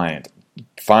new client,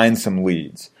 find some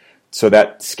leads. So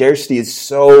that scarcity is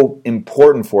so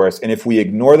important for us. And if we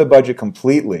ignore the budget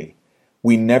completely,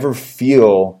 we never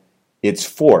feel its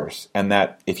force. And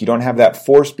that if you don't have that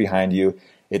force behind you,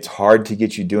 it's hard to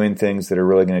get you doing things that are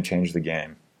really going to change the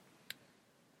game.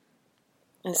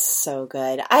 It's so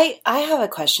good. I have a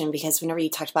question because whenever you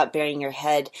talked about burying your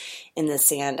head in the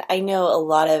sand, I know a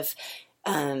lot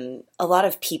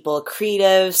of people,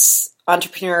 creatives,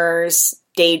 entrepreneurs,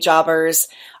 day jobbers,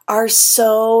 are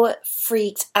so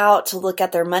freaked out to look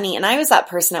at their money. And I was that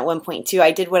person at one point too.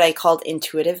 I did what I called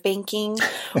intuitive banking,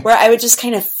 where I would just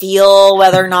kind of feel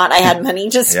whether or not I had money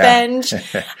to spend.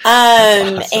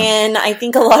 Awesome. And I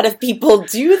think a lot of people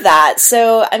do that.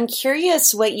 So I'm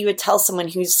curious what you would tell someone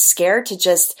who's scared to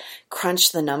just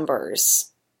crunch the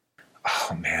numbers.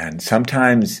 Oh man,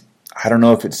 sometimes I don't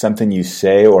know if it's something you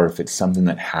say or if it's something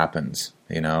that happens,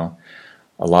 A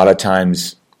lot of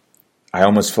times I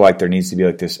almost feel like there needs to be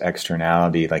like this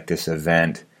externality, like this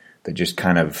event that just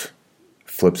kind of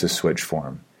flips a switch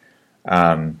for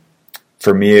them.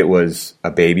 For me, it was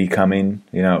a baby coming.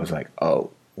 It was like,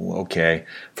 oh, okay.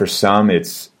 For some,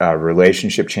 it's a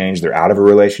relationship change. They're out of a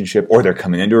relationship or they're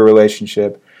coming into a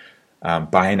relationship,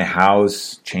 buying a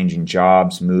house, changing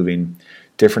jobs, moving,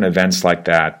 different events like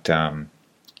that.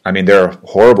 There are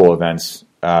horrible events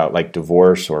like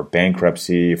divorce or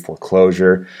bankruptcy,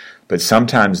 foreclosure. But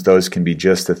sometimes those can be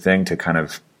just the thing to kind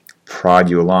of prod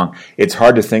you along. It's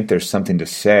hard to think there's something to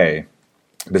say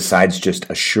besides just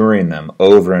assuring them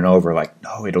over and over, like,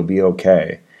 no, it'll be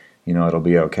okay. It'll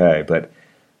be okay. But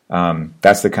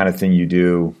that's the kind of thing you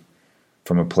do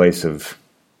from a place of,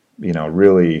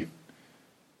 really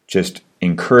just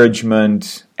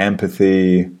encouragement,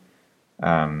 empathy,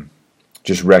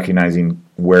 just recognizing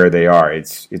where they are.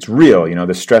 It's real.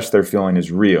 The stress they're feeling is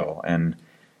real. And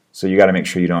so you got to make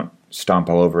sure you don't stomp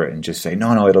all over it and just say,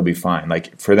 no, it'll be fine.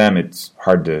 Like for them, it's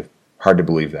hard to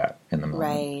believe that in the moment.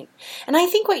 Right. And I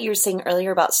think what you were saying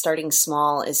earlier about starting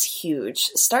small is huge.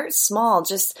 Start small.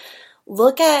 Just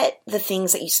look at the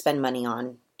things that you spend money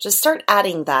on. Just start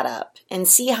adding that up and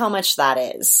see how much that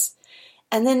is.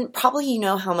 And then probably you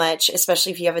know how much,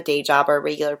 especially if you have a day job or a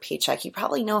regular paycheck, you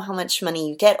probably know how much money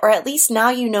you get, or at least now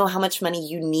you know how much money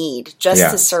you need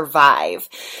just to survive.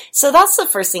 So that's the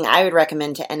first thing I would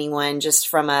recommend to anyone, just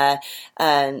from a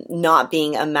not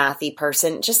being a mathy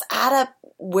person. Just add up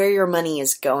where your money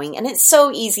is going. And it's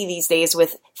so easy these days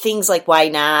with things like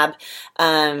YNAB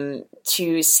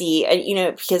to see,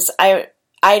 because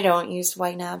I don't use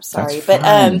YNAB, sorry. That's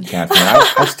fine, Catherine.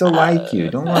 I still like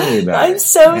you. Don't worry about it. I'm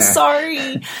so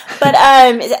sorry. But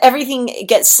everything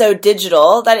gets so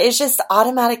digital that it's just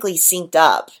automatically synced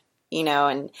up,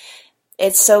 and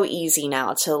it's so easy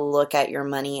now to look at your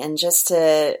money and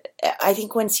I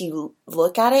think once you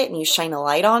look at it and you shine a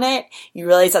light on it, you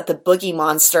realize that the boogie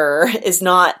monster is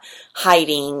not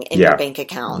hiding in your bank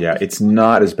account. Yeah, it's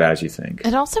not as bad as you think.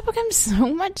 It also becomes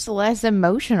so much less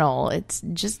emotional. It's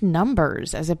just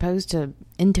numbers as opposed to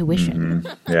intuition.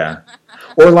 Mm-hmm. Yeah.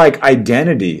 Or like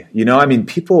identity,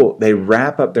 people, they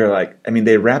wrap up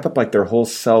their whole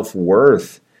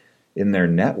self-worth in their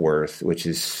net worth, which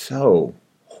is so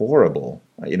horrible,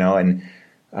 and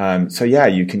so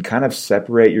you can kind of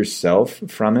separate yourself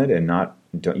from it and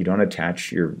you don't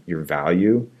attach your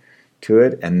value to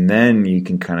it, and then you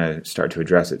can kind of start to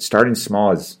address it. Starting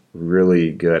small is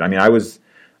really good. I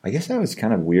guess I was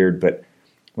kind of weird, but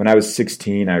when I was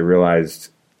 16, I realized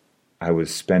I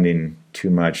was spending too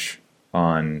much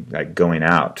on like going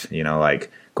out,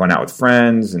 like going out with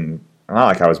friends, and not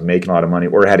like I was making a lot of money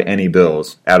or had any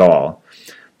bills at all.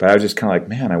 But I was just kind of like,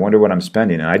 man, I wonder what I'm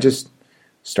spending. And I just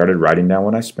started writing down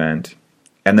what I spent.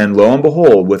 And then lo and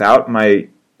behold, I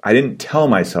didn't tell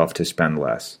myself to spend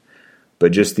less,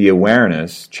 but just the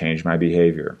awareness changed my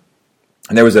behavior.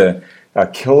 And there was a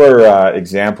killer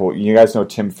example. You guys know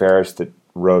Tim Ferriss that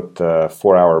wrote the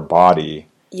 4-Hour Body.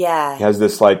 Yeah. He has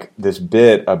this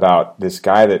bit about this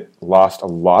guy that lost a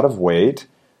lot of weight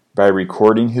by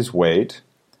recording his weight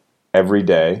every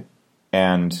day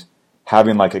and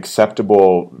having like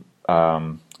acceptable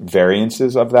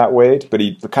variances of that weight, but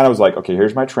he kind of was like, okay,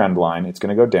 here's my trend line. It's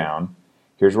going to go down.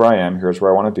 Here's where I am. Here's where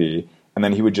I want to be. and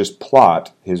then he would just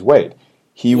plot his weight.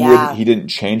 He didn't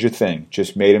change a thing,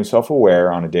 just made himself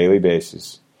aware on a daily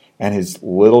basis. And his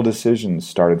little decisions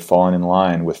started falling in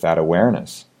line with that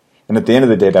awareness. And at the end of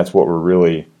the day, that's what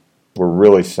we're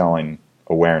really selling,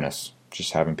 awareness.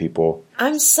 Just having people.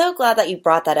 I'm so glad that you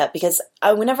brought that up, because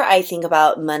whenever I think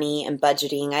about money and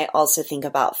budgeting, I also think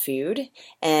about food.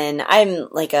 And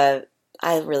I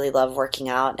really love working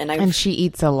out, and she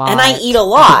eats a lot. And I eat a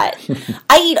lot.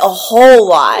 I eat a whole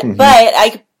lot,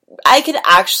 but I could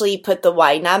actually put the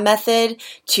YNAB method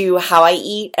to how I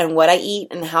eat and what I eat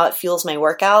and how it fuels my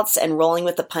workouts and rolling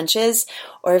with the punches.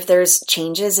 Or if there's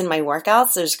changes in my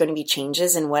workouts, there's going to be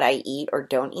changes in what I eat or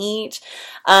don't eat.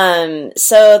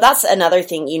 So that's another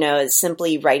thing, is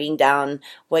simply writing down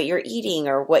what you're eating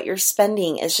or what you're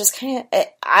spending. It's just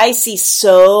I see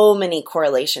so many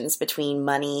correlations between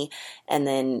money and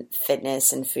then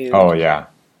fitness and food. Oh, yeah.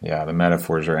 Yeah, the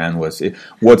metaphors are endless.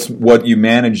 What you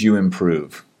manage, you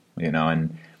improve.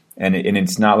 And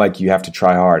it's not like you have to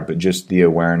try hard, but just the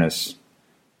awareness,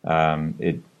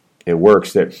 it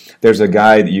works. There's a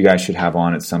guy that you guys should have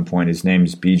on at some point. His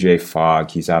name's BJ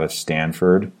Fogg. He's out of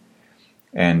Stanford,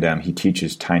 and he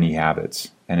teaches tiny habits,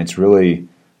 and it's really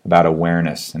about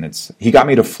awareness. And he got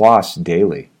me to floss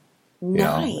daily.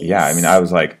 Nice. Yeah. I mean, I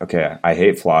was like, okay, I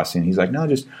hate flossing. He's like, no,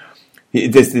 just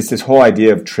this whole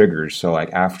idea of triggers. So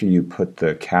like after you put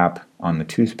the cap on the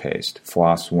toothpaste,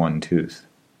 floss one tooth.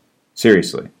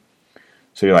 Seriously.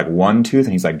 So you're like, one tooth?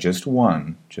 And he's like, just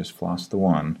one. Just floss the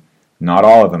one. Not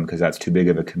all of them, because that's too big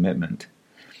of a commitment.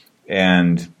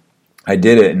 And I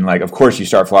did it, and like, of course you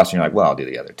start flossing, you're like, well, I'll do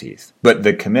the other teeth. But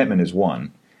the commitment is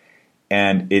one.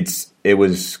 And it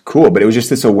was cool, but it was just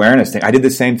this awareness thing. I did the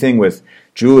same thing with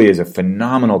Julie, is a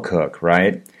phenomenal cook,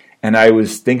 right? And I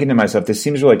was thinking to myself, this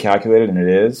seems really calculated, and it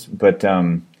is, but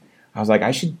I was like,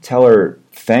 I should tell her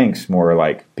thanks more,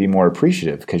 like be more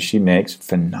appreciative, because she makes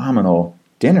phenomenal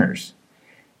dinners.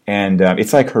 And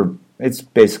it's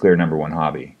basically her number one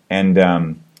hobby. And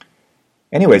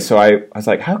anyway, so I was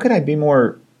like, how could I be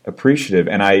more appreciative?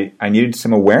 And I needed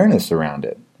some awareness around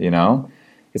it,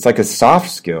 It's like a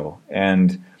soft skill.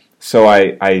 And so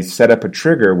I set up a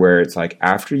trigger where it's like,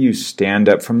 after you stand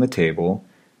up from the table,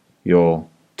 you'll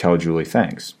tell Julie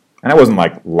thanks. And I wasn't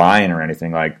like lying or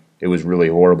anything, like it was really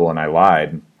horrible and I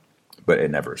lied, but it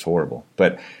never is horrible.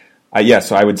 But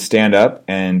so I would stand up,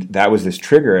 and that was this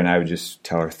trigger, and I would just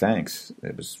tell her thanks.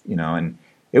 It was, and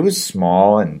it was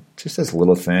small and just this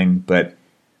little thing, but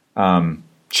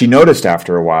she noticed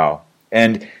after a while,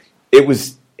 and it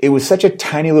was such a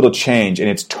tiny little change, and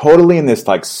it's totally in this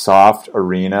like soft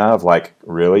arena of like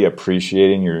really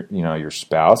appreciating your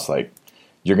spouse. Like,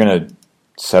 you're gonna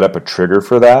set up a trigger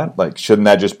for that? Like, shouldn't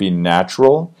that just be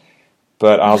natural?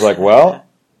 But I was like, well,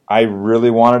 I really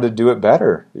wanted to do it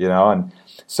better, and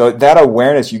so that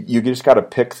awareness, you just got to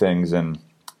pick things and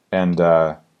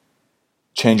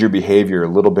change your behavior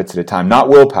little bits at a time, not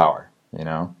willpower,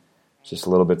 just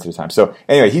little bits at a time. So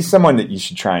anyway, he's someone that you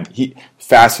should try, and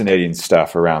fascinating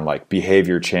stuff around like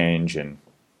behavior change and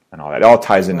all that. It all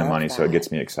ties into money, so it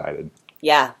gets me excited.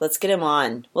 Yeah, let's get him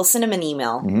on. We'll send him an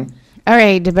email. Mm-hmm. All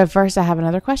right, but first I have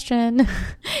another question.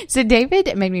 So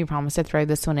David made me promise to throw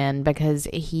this one in because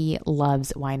he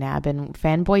loves YNAB and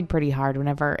fanboyed pretty hard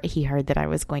whenever he heard that I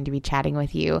was going to be chatting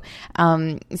with you.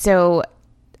 So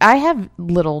I have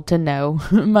little to no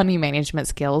money management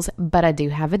skills, but I do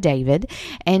have a David,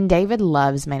 and David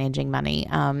loves managing money.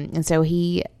 And so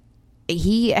he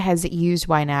has used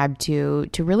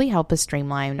YNAB to really help us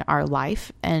streamline our life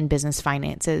and business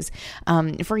finances.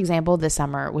 For example, this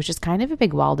summer was just kind of a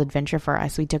big wild adventure for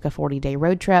us. We took a 40-day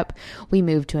road trip. We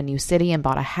moved to a new city and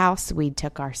bought a house. We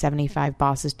took our 75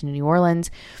 bosses to New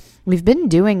Orleans. We've been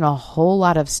doing a whole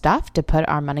lot of stuff to put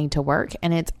our money to work,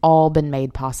 and it's all been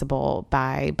made possible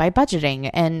by budgeting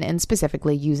and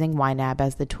specifically using YNAB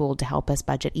as the tool to help us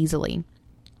budget easily.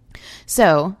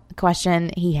 So the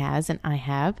question he has and I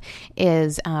have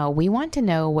is we want to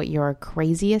know what your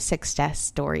craziest success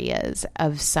story is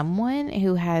of someone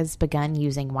who has begun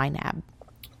using YNAB.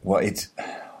 Well,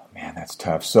 that's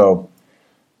tough. So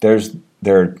there's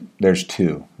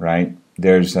two, right?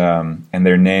 There's and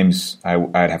their names,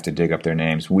 I'd have to dig up their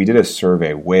names. We did a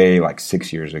survey way like 7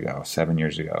 years ago.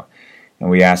 And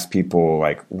we asked people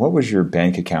like, what was your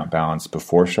bank account balance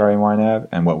before starting YNAB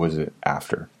and what was it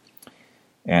after?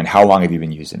 And how long have you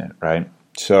been using it, right?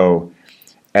 So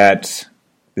this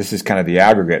is kind of the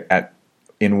aggregate.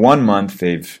 In 1 month,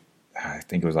 they've saved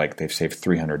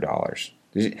 $300.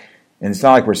 And it's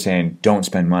not like we're saying don't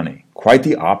spend money. Quite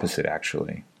the opposite,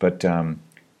 actually. But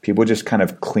people just kind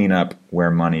of clean up where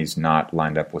money's not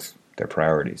lined up with their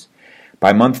priorities.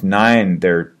 By month 9,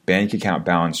 their bank account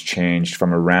balance changed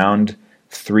from around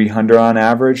 300 on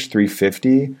average,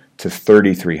 350 to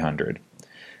 3,300.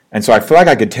 And so I feel like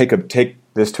I could take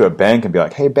this to a bank and be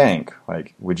like, hey, bank,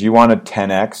 like, would you want to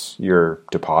 10x your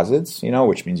deposits?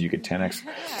 Which means you could 10x.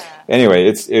 Anyway,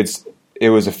 it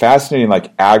was a fascinating,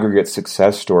 like, aggregate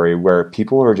success story where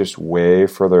people are just way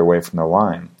further away from the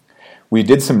line. We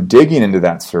did some digging into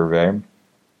that survey,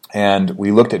 and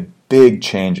we looked at big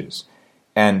changes.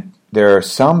 And there are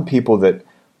some people that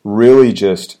really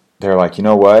just, they're like, you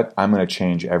know what, I'm going to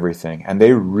change everything. And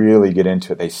they really get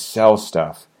into it. They sell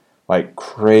stuff like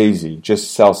crazy,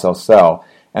 just sell.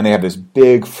 And they have this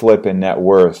big flip in net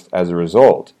worth as a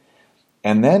result.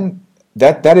 And then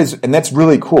that's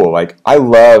really cool. Like, I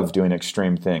love doing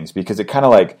extreme things because it kind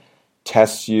of like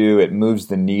tests you, it moves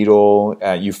the needle,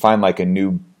 you find like a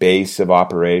new base of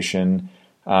operation.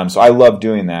 So I love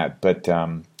doing that. But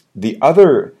the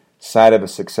other side of a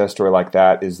success story like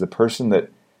that is the person that,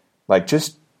 like,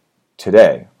 just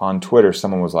today on Twitter,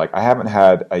 someone was like, I've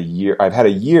had a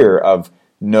year of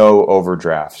no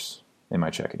overdrafts in my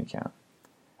checking account.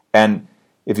 And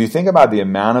if you think about the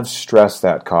amount of stress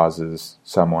that causes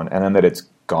someone and then that it's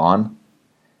gone,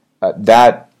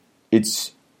 that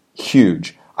it's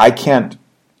huge. I can't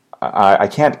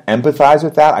empathize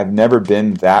with that. I've never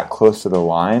been that close to the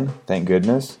line, thank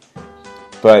goodness.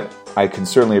 But I can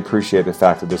certainly appreciate the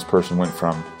fact that this person went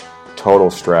from total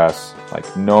stress,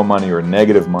 like no money or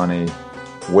negative money,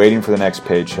 waiting for the next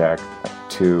paycheck,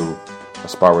 to a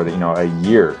spot where a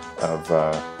year of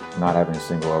not having a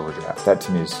single overdraft. That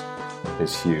to me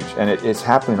is huge, and it's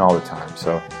happening all the time.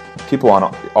 So people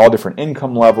on all different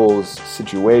income levels,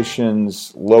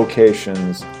 situations,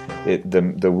 locations,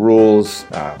 the rules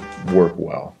work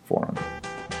well for them.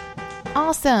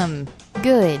 Awesome.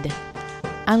 Good.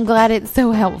 I'm glad it's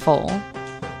so helpful.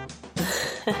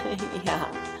 Yeah.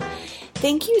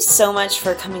 Thank you so much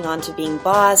for coming on to Being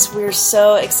Boss. We're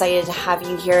so excited to have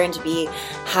you here and to be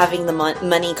having the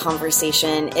money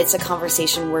conversation. It's a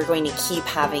conversation we're going to keep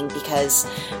having because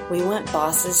we want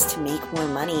bosses to make more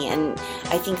money. And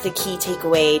I think the key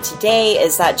takeaway today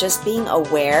is that just being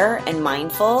aware and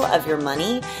mindful of your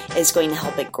money is going to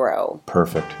help it grow.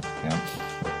 Perfect. Yeah.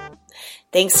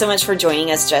 Thanks so much for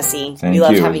joining us, Jesse. Thank we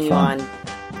love you. having you on.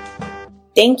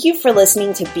 Thank you for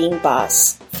listening to Being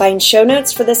Boss. Find show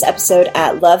notes for this episode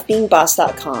at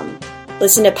lovebeingboss.com.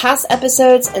 Listen to past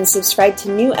episodes and subscribe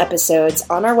to new episodes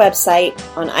on our website,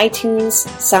 on iTunes,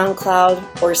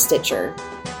 SoundCloud, or Stitcher.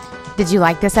 Did you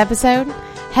like this episode?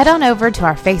 Head on over to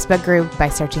our Facebook group by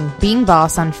searching Being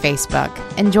Boss on Facebook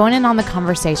and join in on the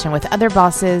conversation with other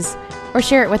bosses or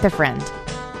share it with a friend.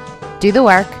 Do the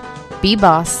work, be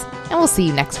boss, and we'll see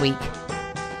you next week.